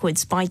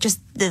backwards by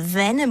just the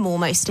venom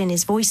almost in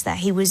his voice there.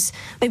 He was,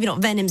 maybe not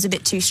venom's a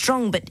bit too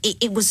strong, but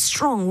it was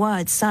strong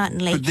words,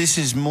 certainly. But this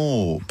is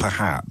more,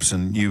 perhaps,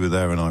 and you were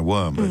there and I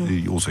weren't,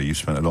 but also you've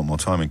spent a lot more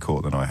time in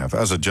court than I have.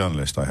 As a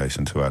journalist, I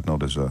hasten to add,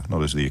 not as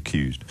the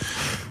accused.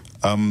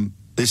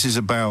 This is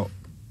about,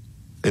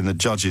 in the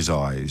judge's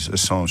eyes,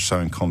 Assange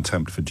showing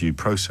contempt for due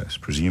process,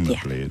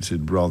 presumably. Yeah. It's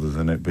rather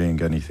than it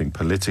being anything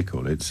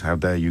political, it's how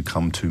dare you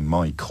come to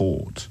my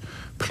court,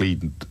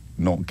 plead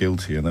not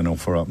guilty and then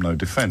offer up no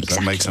defence.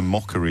 Exactly. That makes a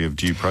mockery of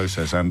due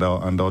process and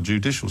our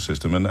judicial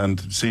system.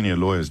 And senior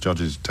lawyers,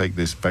 judges, take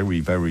this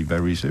very, very,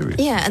 very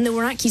seriously. Yeah, and there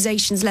were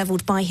accusations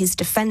levelled by his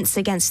defence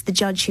against the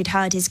judge who'd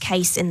heard his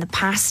case in the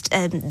past.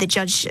 The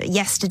judge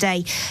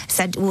yesterday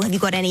said, well, have you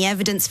got any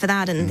evidence for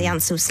that? And the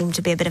answer seemed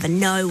to be a bit of a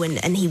no,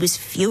 and he was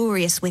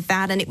furious with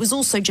that. And it was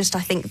also just,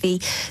 I think, the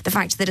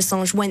fact that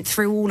Assange went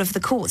through all of the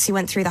courts. He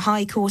went through the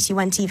High Court, he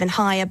went even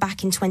higher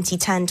back in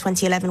 2010,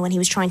 2011, when he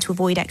was trying to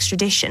avoid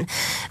extradition.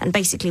 And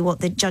basically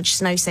what the Judge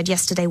Snow said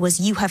yesterday was,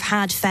 you have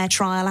had fair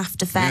trial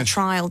after fair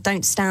trial.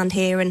 Don't stand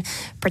here and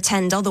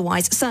pretend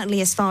otherwise.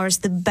 Certainly as far as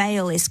the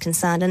bail is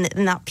concerned, and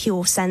in that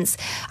pure sense,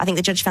 I think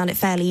the judge found it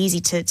fairly easy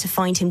to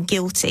find him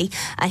guilty.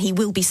 And he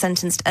will be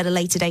sentenced at a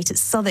later date at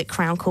Southwark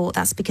Crown Court.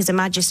 That's because a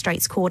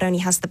magistrate's court only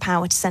has the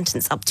power to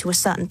sentence up to a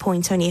certain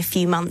point, only a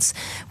few months,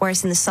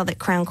 whereas in the Southwark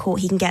Crown Court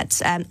he can get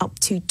up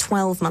to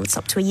 12 months,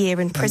 up to a year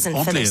in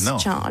prison for this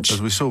charge.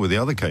 As we saw with the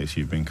other case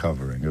you've been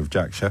covering of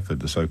Jack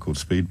Shepherd, the so-called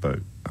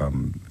speedboat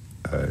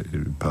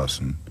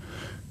person,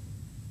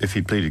 if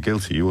he pleaded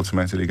guilty, you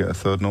automatically get a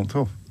third knocked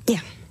off. Yeah.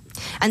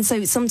 And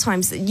so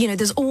sometimes, you know,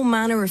 there's all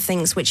manner of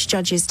things which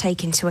judges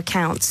take into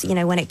account, you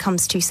know, when it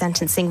comes to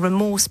sentencing.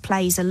 Remorse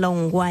plays a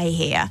long way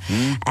here.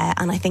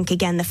 And I think,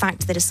 again, the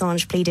fact that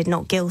Assange pleaded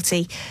not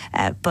guilty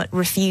but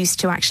refused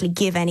to actually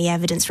give any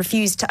evidence,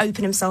 refused to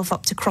open himself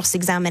up to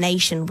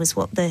cross-examination was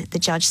what the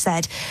judge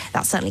said.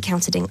 That certainly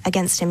counted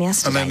against him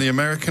yesterday. And then the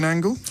American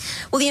angle?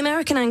 Well, the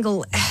American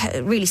angle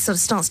really sort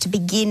of starts to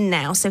begin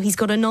now. So he's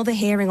got another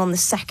hearing on the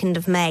 2nd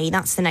of May.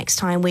 That's the next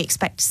time we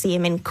expect to see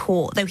him in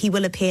court, though he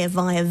will appear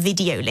via video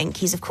video link.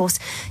 He's, of course,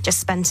 just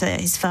spent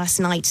his first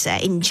night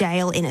in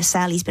jail in a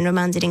cell. He's been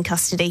remanded in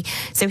custody.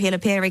 So he'll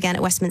appear again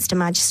at Westminster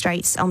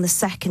Magistrates on the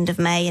 2nd of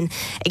May and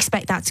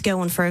expect that to go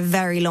on for a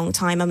very long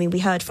time. I mean, we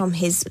heard from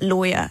his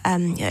lawyer,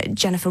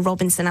 Jennifer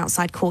Robinson,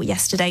 outside court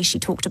yesterday. She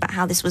talked about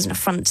how this was an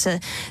affront to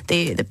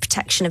the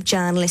protection of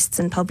journalists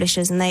and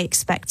publishers, and they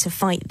expect to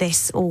fight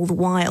this all the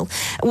while.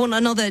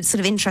 Another sort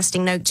of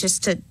interesting note,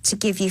 just to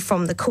give you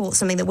from the court,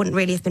 something that wouldn't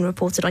really have been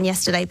reported on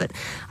yesterday, but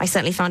I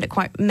certainly found it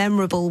quite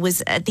memorable,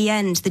 was at the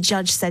end, the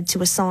judge said to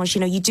Assange,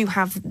 you do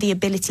have the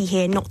ability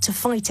here not to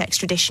fight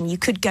extradition. You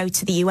could go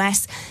to the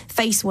US,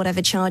 face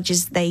whatever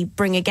charges they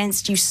bring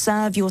against you,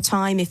 serve your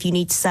time if you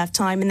need to serve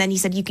time, and then he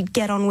said you could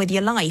get on with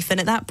your life. And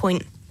at that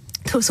point,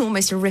 there was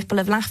almost a ripple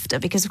of laughter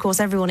because, of course,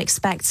 everyone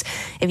expects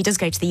if he does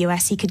go to the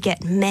US, he could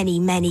get many,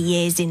 many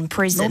years in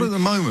prison. Not at the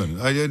moment.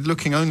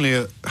 Looking only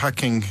at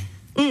hacking,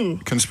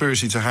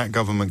 conspiracy to hack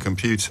government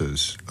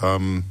computers,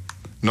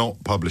 not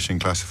publishing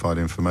classified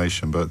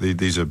information, but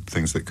these are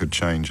things that could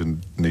change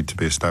and need to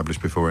be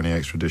established before any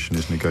extradition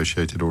is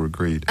negotiated or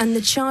agreed. And the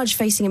charge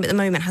facing him at the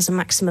moment has a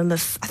maximum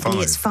of, I think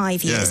it's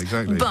 5 years. Yeah,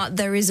 exactly. But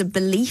there is a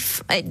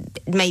belief,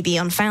 it may be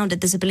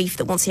unfounded, there's a belief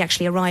that once he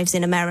actually arrives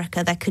in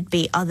America, there could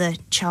be other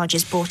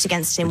charges brought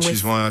against him. Which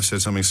is why I've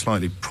said something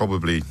slightly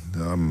probably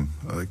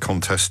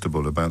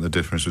contestable about the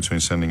difference between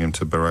sending him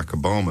to Barack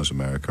Obama's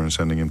America and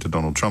sending him to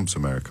Donald Trump's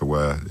America,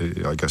 where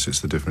I guess it's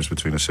the difference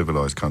between a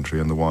civilized country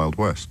and the Wild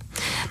West.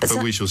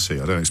 But we shall see.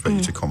 I don't expect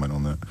you to comment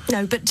on that.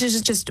 No, but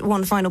just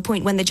one final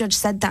point. When the judge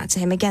said that to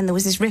him, again, there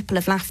was this ripple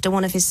of laughter.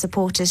 One of his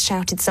supporters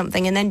shouted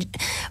something, and then,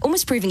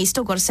 almost proving he's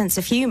still got a sense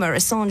of humour,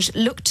 Assange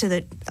looked to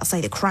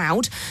the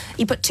crowd.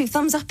 He put 2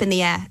 thumbs up in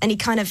the air, and he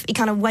kind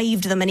of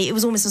waved them, and it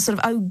was almost a sort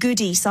of, oh,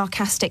 goody,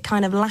 sarcastic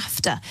kind of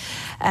laughter.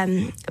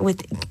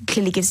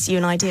 Clearly gives you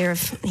an idea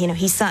of,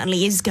 he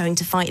certainly is going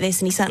to fight this,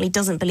 and he certainly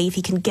doesn't believe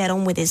he can get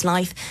on with his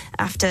life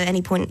after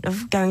any point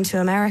of going to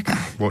America.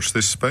 Watch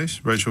this space.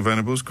 Rachel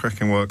Venables,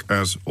 cracking work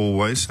as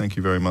always. Thank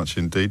you very much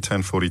indeed.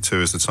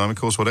 10:42 is the time. Of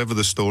course, whatever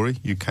the story,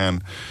 you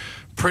can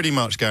pretty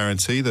much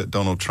guarantee that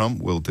Donald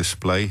Trump will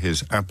display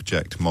his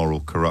abject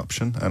moral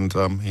corruption, and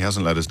he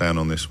hasn't let us down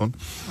on this one.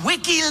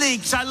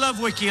 WikiLeaks. I love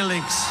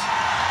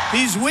WikiLeaks.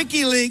 These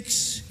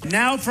WikiLeaks,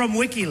 now from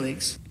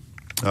WikiLeaks.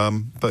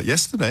 But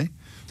yesterday...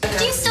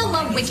 Do you still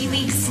love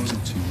WikiLeaks?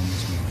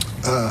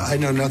 I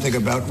know nothing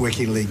about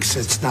WikiLeaks.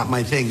 It's not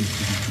my thing.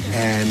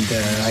 And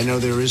I know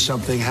there is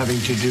something having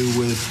to do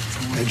with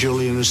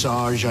Julian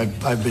Assange.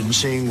 I've been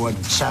seeing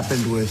what's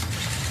happened with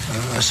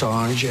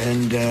Assange,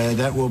 and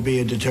that will be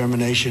a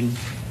determination,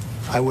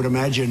 I would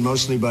imagine,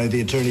 mostly by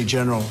the Attorney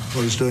General,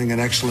 who's doing an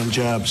excellent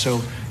job.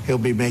 So he'll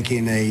be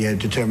making a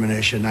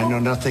determination. I know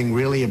nothing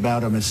really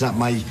about him. It's not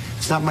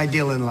my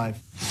deal in life.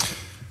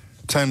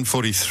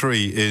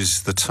 10:43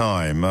 is the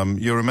time.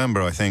 You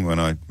remember, I think, when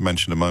I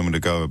mentioned a moment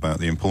ago about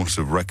the importance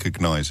of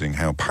recognising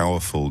how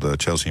powerful the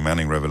Chelsea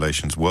Manning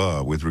revelations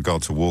were with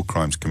regard to war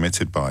crimes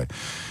committed by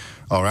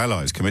our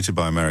allies, committed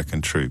by American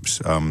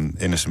troops,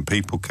 innocent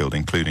people killed,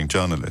 including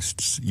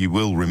journalists. You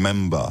will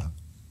remember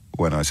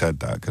when I said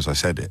that, because I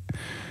said it.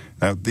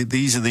 Now,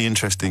 these are the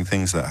interesting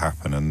things that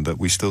happen and that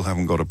we still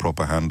haven't got a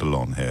proper handle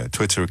on here.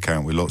 Twitter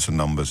account with lots of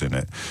numbers in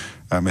it.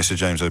 Mr.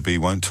 James O.B.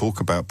 won't talk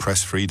about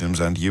press freedoms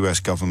and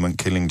US government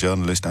killing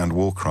journalists and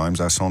war crimes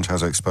Assange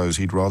has exposed.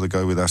 He'd rather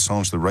go with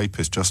Assange the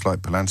rapist, just like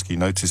Polanski.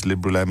 Notice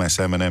Liberal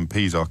MSM and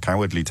MPs are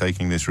cowardly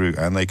taking this route,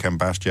 and they can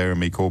bash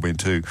Jeremy Corbyn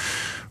too.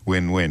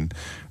 Win-win.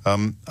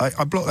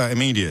 I blocked that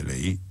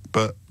immediately,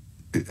 but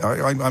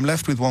I'm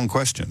left with one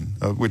question,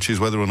 which is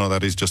whether or not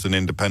that is just an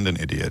independent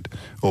idiot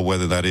or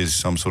whether that is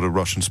some sort of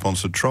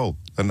Russian-sponsored troll.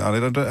 And I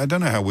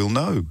don't know how we'll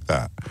know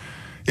that.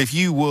 If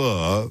you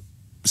were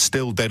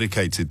still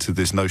dedicated to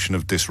this notion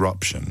of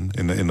disruption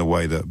in the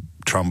way that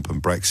Trump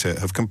and Brexit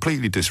have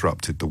completely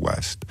disrupted the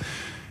West,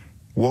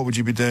 what would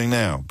you be doing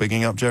now?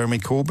 Bigging up Jeremy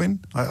Corbyn?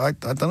 I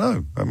don't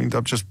know. I mean,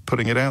 I'm just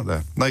putting it out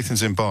there.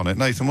 Nathan's in Barnet.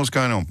 Nathan, what's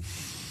going on?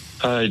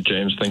 Hi,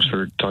 James. Thanks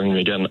for talking to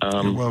me again.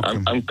 You're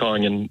welcome. I'm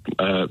calling in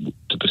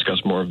to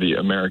discuss more of the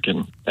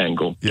American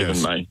angle,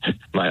 given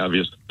my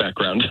obvious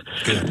background.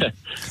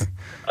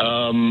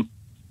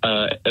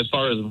 As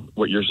far as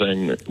what you're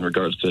saying in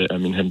regards to,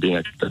 him being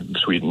extradited to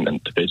Sweden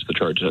and to face the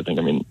charges,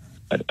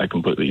 I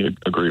completely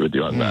agree with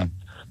you on that.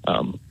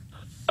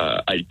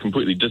 I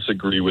completely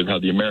disagree with how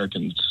the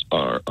Americans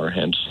are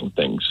handling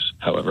things,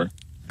 however.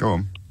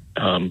 Go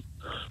on.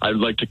 I'd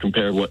like to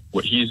compare what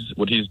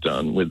he's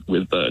done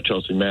with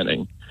Chelsea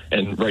Manning,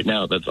 and right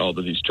now that's all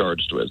that he's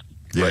charged with.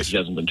 Yes. Right? He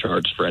hasn't been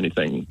charged for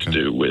anything to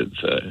do with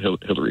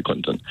Hillary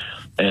Clinton.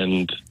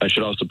 And I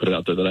should also put it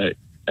out there that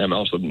I am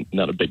also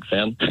not a big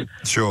fan.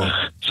 Sure.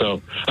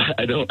 So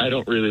I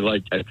don't really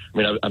like.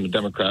 I'm a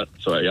Democrat,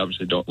 so I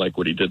obviously don't like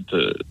what he did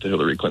to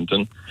Hillary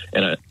Clinton,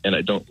 and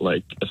I don't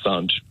like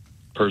Assange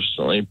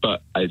personally.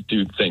 But I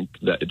do think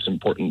that it's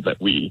important that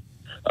we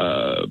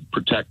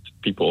protect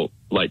people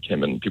like like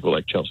him and people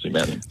like Chelsea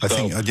Manning. I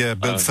think,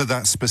 but for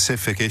that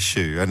specific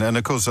issue, and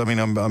of course, I mean,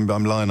 I'm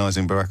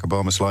lionising Barack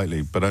Obama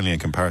slightly, but only in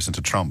comparison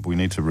to Trump. We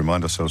need to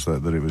remind ourselves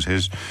that it was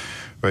his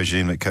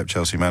regime that kept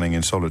Chelsea Manning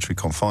in solitary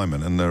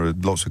confinement, and there are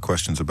lots of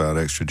questions about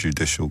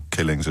extrajudicial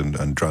killings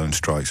and drone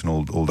strikes and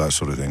all that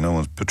sort of thing. No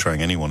one's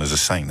portraying anyone as a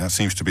saint. That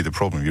seems to be the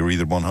problem. You're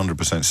either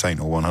 100% saint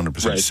or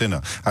 100%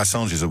 sinner.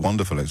 Assange is a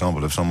wonderful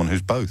example of someone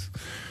who's both.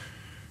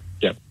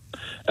 Yeah,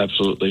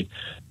 absolutely.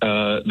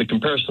 The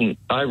comparison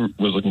I was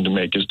looking to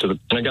make is to the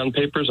Pentagon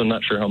Papers. I'm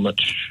not sure how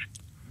much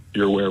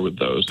you're aware with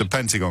those. The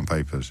Pentagon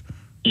Papers?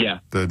 Yeah.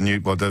 The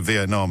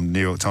Vietnam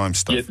New York Times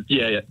stuff?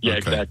 Yeah, okay.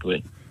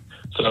 Exactly.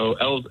 So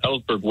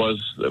Ellsberg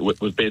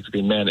was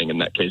basically Manning in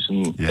that case.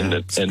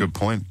 That's a good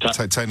point.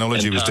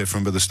 Technology was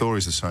different, but the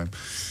story's the same.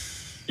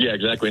 Yeah,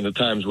 exactly. And the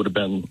Times would have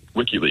been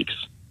WikiLeaks.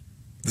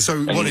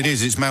 So what it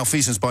is, it's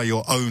malfeasance by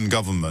your own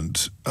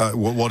government.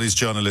 What is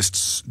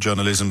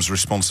journalism's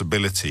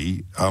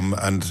responsibility?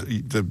 And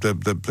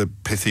the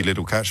pithy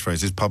little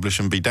catchphrase is publish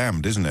and be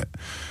damned, isn't it?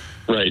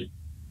 Right.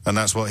 And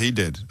that's what he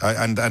did.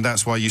 And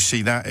that's why you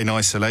see that in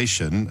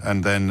isolation,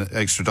 and then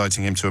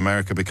extraditing him to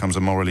America becomes a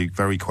morally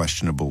very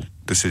questionable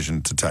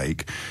decision to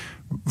take,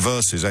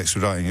 versus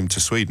extraditing him to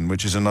Sweden,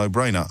 which is a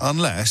no-brainer,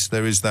 unless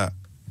there is that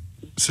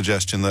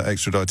suggestion that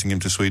extraditing him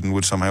to Sweden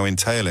would somehow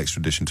entail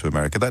extradition to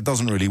America. That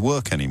doesn't really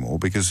work anymore,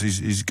 because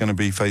he's going to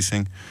be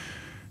facing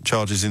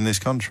charges in this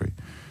country.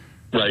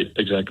 Right,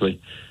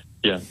 exactly.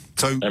 Yeah.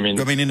 So, I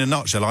mean, in a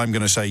nutshell, I'm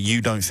going to say you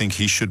don't think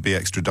he should be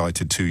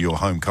extradited to your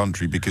home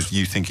country because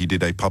you think he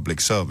did a public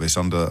service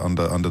under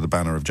the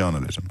banner of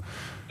journalism.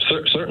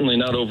 Certainly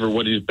not over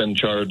what he's been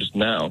charged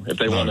now. If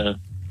they want to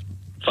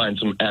find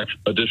some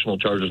additional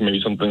charges, maybe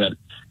something that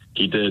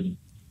he did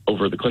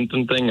over the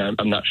Clinton thing,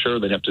 I'm not sure.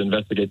 They'd have to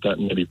investigate that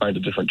and maybe find a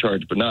different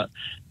charge, but not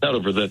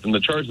over this. And the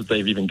charge that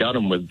they've even got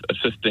him with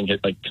assisting,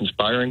 like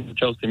conspiring with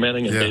Chelsea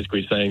Manning, and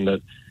basically saying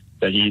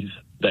that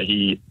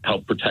he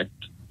helped protect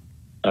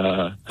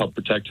her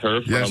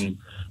from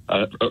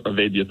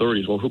evade the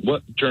authorities. Well,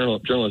 what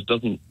journalist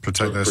doesn't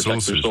protect their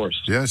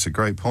source? Yeah, it's a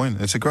great point.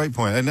 It's a great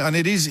point, and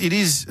it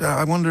is.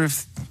 I wonder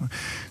if,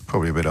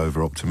 probably a bit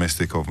over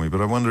optimistic of me,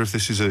 but I wonder if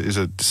this is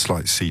a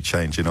slight sea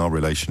change in our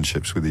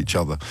relationships with each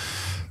other,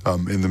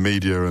 in the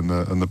media and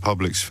the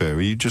public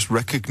sphere. You just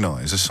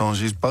recognise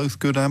Assange is both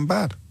good and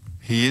bad.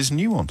 He is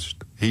nuanced.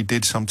 He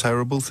did some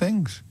terrible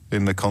things.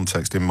 In the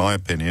context, in my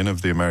opinion,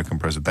 of the American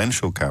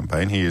presidential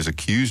campaign, he is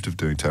accused of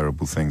doing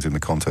terrible things in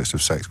the context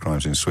of sex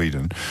crimes in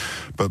Sweden.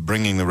 But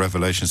bringing the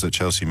revelations that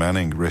Chelsea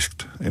Manning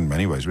risked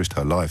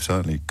her life,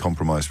 certainly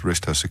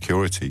risked her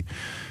security,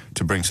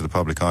 to bring to the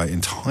public eye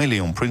entirely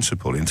on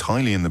principle,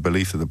 entirely in the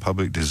belief that the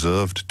public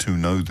deserved to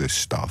know this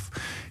stuff,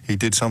 he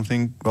did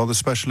something rather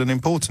special and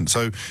important.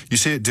 So you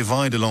see it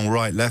divide along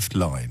right-left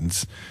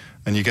lines,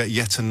 and you get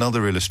yet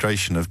another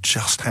illustration of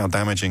just how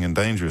damaging and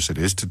dangerous it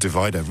is to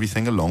divide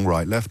everything along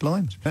right-left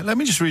lines. Let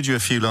me just read you a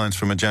few lines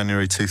from a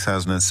January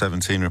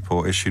 2017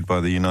 report issued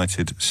by the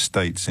United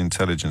States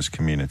intelligence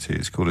community.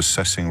 It's called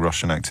Assessing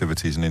Russian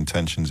Activities and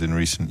Intentions in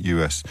Recent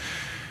U.S.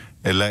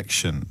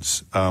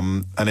 Elections.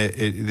 And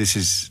this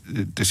is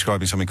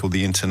describing something called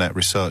the Internet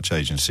Research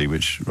Agency,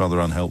 which rather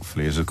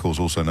unhelpfully is, of course,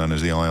 also known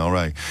as the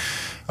IRA.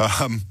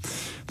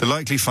 The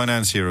likely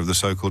financier of the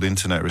so-called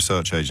Internet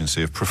Research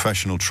Agency of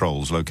professional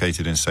trolls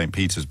located in St.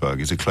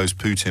 Petersburg is a close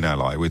Putin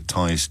ally with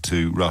ties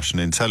to Russian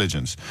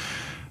intelligence.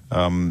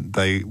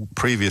 They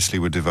previously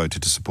were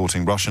devoted to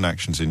supporting Russian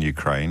actions in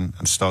Ukraine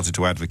and started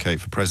to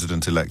advocate for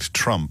President-elect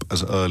Trump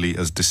as early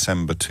as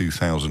December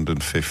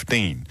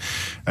 2015.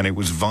 And it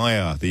was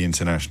via the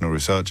International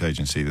Research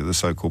Agency that the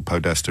so-called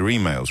Podesta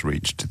emails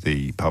reached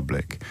the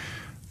public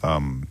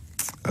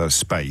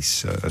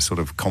space, a sort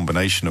of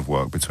combination of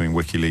work between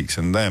WikiLeaks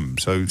and them.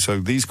 So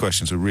these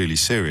questions are really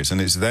serious, and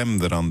it's them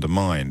that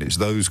undermine, it's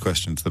those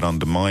questions that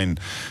undermine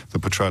the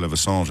portrayal of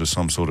Assange as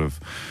some sort of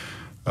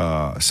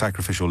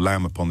sacrificial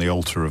lamb upon the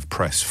altar of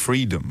press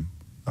freedom.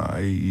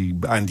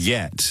 And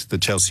yet, the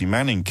Chelsea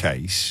Manning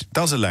case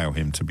does allow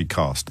him to be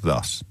cast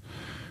thus.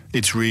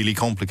 It's really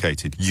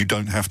complicated. You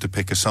don't have to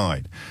pick a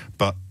side.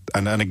 But,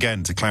 and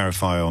again, to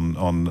clarify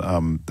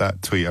on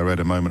that tweet I read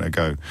a moment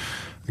ago,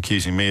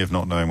 accusing me of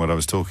not knowing what I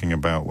was talking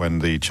about when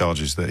the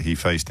charges that he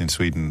faced in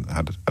Sweden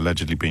had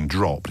allegedly been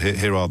dropped.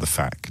 Here are the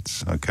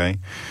facts, okay?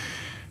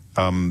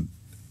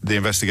 The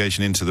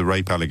investigation into the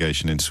rape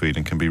allegation in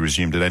Sweden can be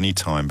resumed at any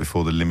time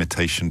before the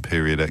limitation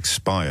period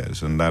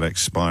expires, and that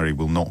expiry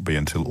will not be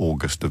until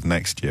August of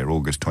next year,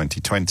 August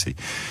 2020.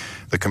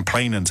 The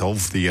complainant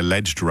of the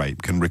alleged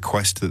rape can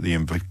request that the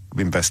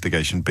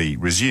investigation be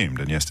resumed,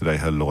 and yesterday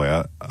her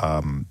lawyer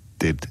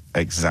did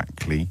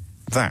exactly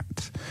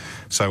that.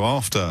 So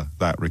after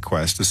that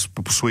request, the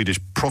Swedish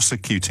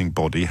prosecuting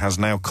body has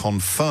now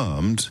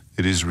confirmed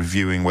it is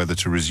reviewing whether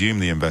to resume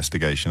the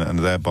investigation and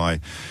thereby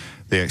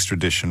the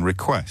extradition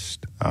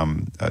request.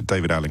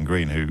 David Allen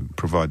Green, who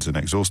provides an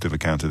exhaustive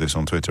account of this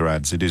on Twitter,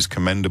 adds, "It is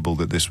commendable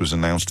that this was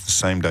announced the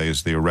same day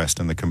as the arrest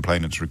and the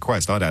complainant's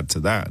request." I'd add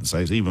to that and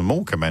say it's even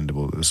more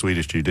commendable that the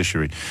Swedish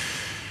judiciary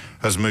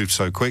has moved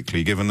so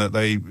quickly, given that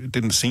they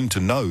didn't seem to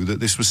know that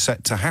this was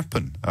set to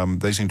happen.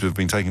 They seem to have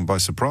been taken by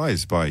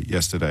surprise by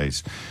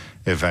yesterday's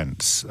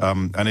events.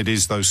 And it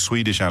is those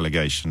Swedish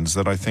allegations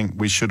that I think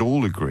we should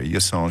all agree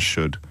Assange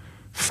should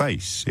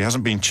face. He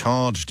hasn't been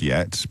charged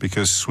yet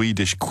because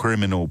Swedish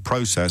criminal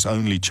process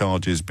only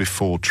charges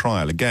before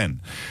trial.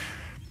 Again,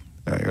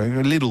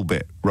 a little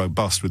bit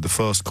robust with the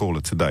first caller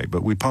today,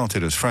 but we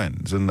parted as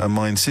friends, and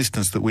my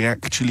insistence that we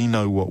actually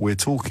know what we're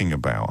talking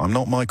about. I'm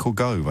not Michael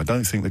Gove. I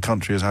don't think the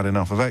country has had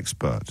enough of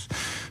experts.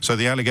 So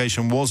the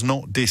allegation was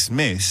not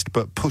dismissed,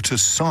 but put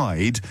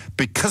aside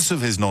because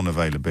of his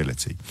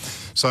non-availability.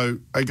 So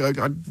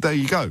there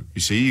you go.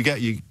 You see, you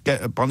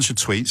get a bunch of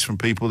tweets from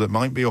people that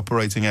might be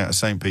operating out of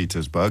St.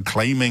 Petersburg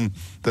claiming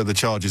that the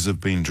charges have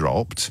been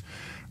dropped.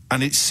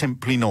 And it's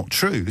simply not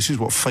true. This is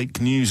what fake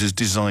news is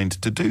designed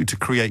to do, to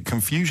create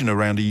confusion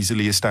around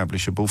easily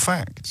establishable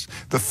facts.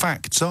 The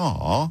facts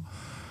are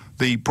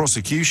the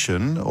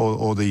prosecution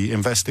or the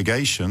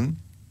investigation,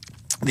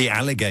 the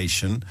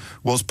allegation,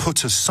 was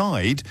put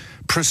aside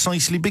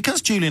precisely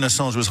because Julian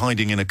Assange was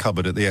hiding in a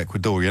cupboard at the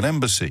Ecuadorian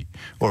embassy,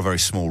 or a very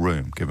small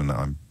room. Given that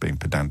I'm being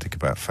pedantic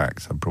about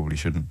facts, I probably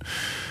shouldn't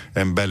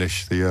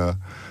embellish the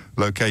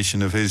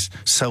location of his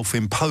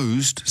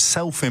self-imposed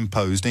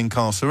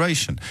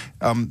incarceration.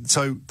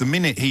 So the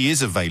minute he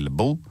is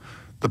available,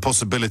 the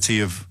possibility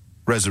of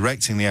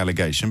resurrecting the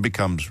allegation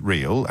becomes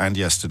real, and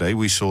yesterday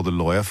we saw the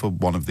lawyer for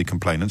one of the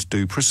complainants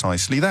do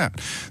precisely that.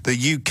 The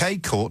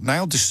UK court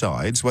now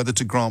decides whether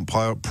to grant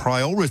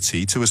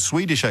priority to a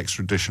Swedish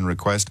extradition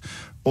request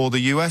or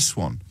the US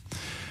one.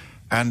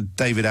 And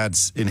David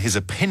adds, in his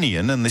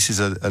opinion, and this is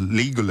a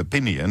legal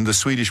opinion, the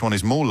Swedish one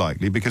is more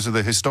likely because of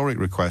the historic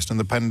request and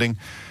the pending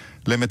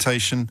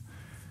limitation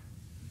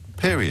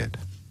period.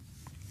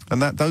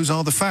 And those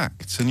are the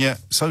facts. And yet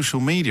social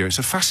media, it's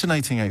a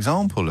fascinating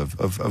example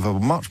of a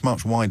much,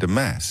 much wider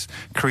mess,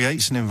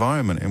 creates an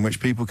environment in which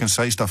people can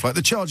say stuff like,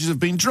 the charges have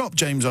been dropped,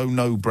 James, oh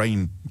no,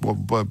 brain,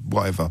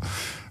 whatever.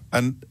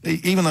 And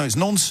even though it's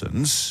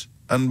nonsense,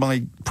 and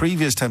my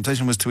previous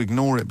temptation was to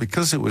ignore it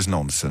because it was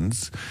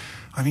nonsense,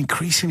 I'm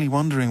increasingly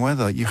wondering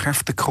whether you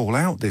have to call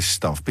out this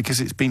stuff because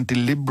it's been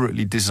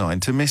deliberately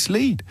designed to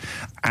mislead.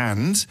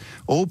 And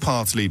all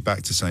paths lead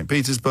back to St.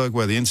 Petersburg,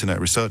 where the Internet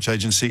Research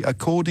Agency,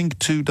 according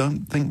to,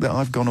 don't think that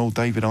I've gone all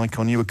David Icke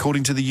on you,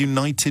 according to the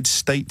United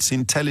States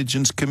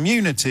intelligence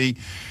community,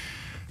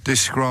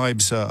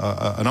 describes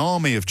an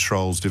army of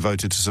trolls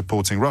devoted to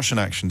supporting Russian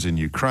actions in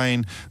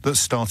Ukraine that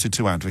started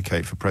to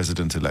advocate for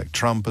President-elect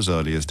Trump as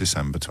early as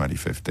December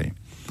 2015.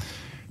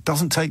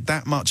 Doesn't take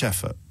that much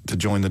effort to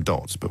join the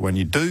dots, but when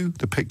you do,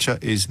 the picture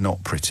is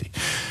not pretty.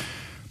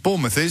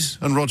 Bournemouth is,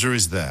 and Roger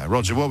is there.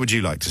 Roger, what would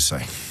you like to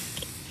say?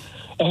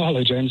 Oh,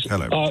 hello, James.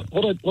 Hello.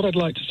 What I'd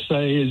like to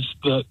say is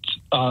that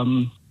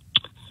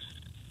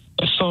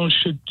Assange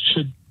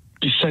should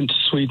be sent to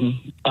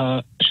Sweden,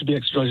 should be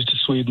extradited to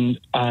Sweden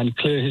and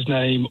clear his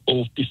name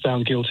or be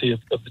found guilty of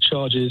the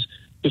charges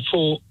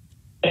before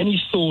any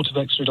thought of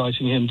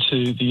extraditing him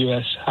to the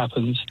US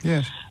happens.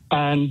 Yes.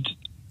 And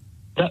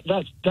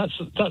that's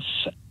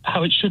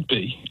how it should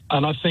be.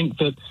 And I think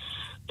that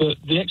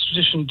the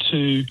extradition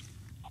to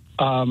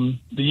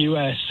the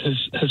US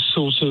has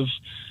sort of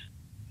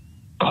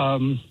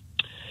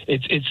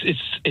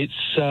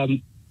it's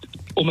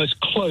almost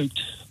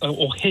cloaked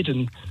or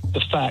hidden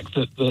the fact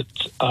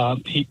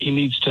that he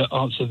needs to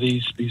answer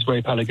these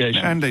rape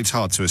allegations. And it's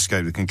hard to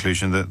escape the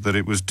conclusion that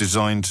it was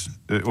designed,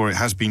 or it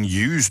has been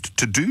used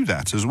to do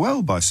that as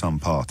well by some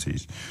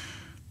parties.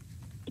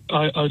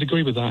 I would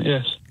agree with that,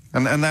 yes.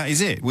 And that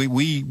is it.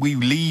 We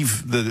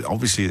leave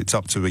obviously it's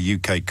up to a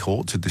UK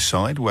court to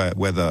decide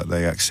whether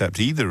they accept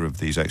either of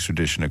these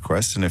extradition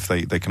requests, and if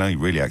they can only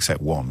really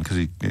accept one, because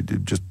it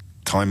just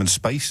time and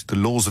space, the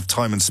laws of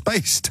time and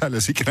space tell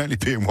us he can only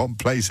be in one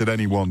place at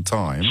any one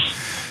time.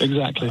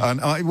 Exactly.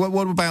 And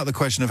what about the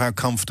question of how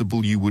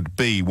comfortable you would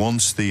be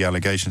once the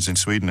allegations in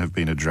Sweden have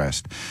been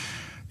addressed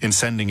in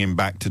sending him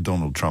back to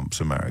Donald Trump's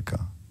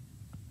America?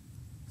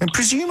 And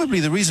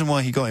presumably the reason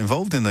why he got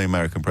involved in the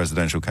American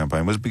presidential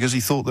campaign was because he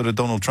thought that a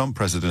Donald Trump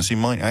presidency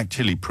might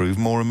actually prove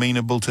more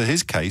amenable to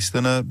his case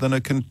than a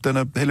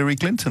Hillary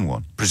Clinton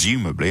one.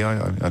 Presumably,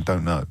 I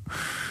don't know.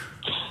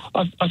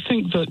 I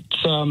think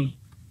that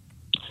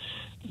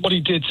what he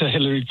did to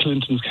Hillary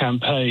Clinton's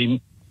campaign,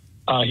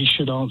 he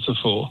should answer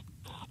for.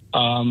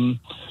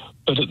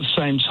 But at the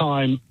same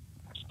time,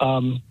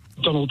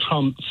 Donald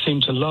Trump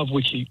seemed to love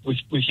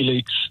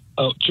WikiLeaks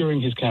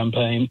during his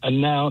campaign, and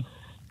now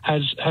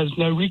has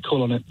no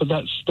recall on it. But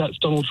that's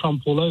Donald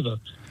Trump all over.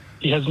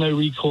 He has no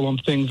recall on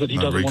things that he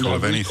doesn't want to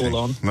have recall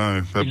on.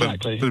 No,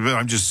 exactly. But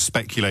I'm just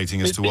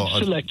speculating as to what... It's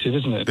selective,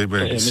 isn't it?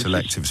 It's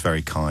selective, it's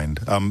very kind.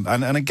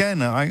 And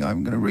again,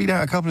 I'm going to read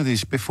out a couple of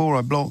these before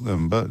I block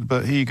them,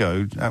 but here you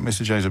go, at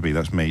Mr. JB,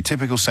 that's me.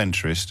 Typical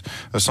centrist.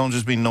 Assange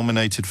has been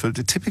nominated for...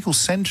 Typical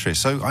centrist,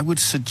 so I would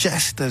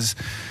suggest there's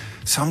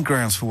some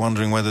grounds for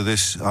wondering whether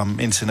this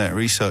internet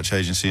research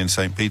agency in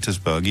St.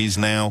 Petersburg is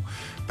now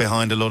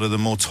behind a lot of the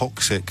more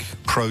toxic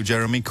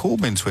pro-Jeremy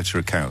Corbyn Twitter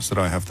accounts that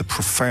I have the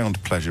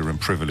profound pleasure and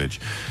privilege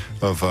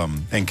of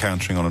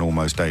encountering on an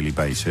almost daily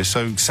basis.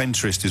 So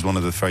centrist is one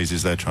of the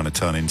phrases they're trying to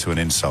turn into an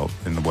insult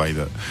in the way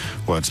that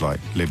words like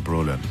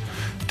liberal and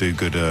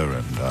do-gooder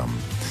and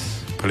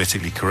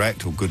politically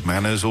correct or good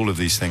manners, all of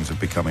these things have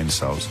become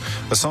insults.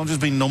 Assange has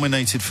been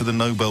nominated for the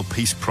Nobel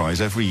Peace Prize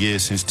every year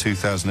since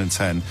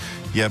 2010.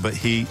 Yeah, but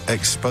he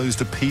exposed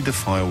a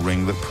paedophile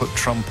ring that put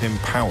Trump in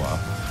power.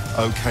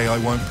 OK, I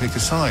won't pick a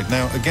side.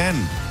 Now, again,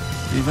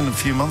 even a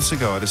few months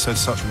ago, I'd have said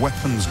such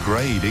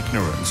weapons-grade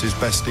ignorance is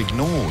best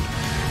ignored.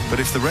 But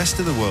if the rest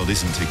of the world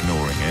isn't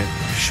ignoring it,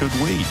 should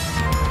we?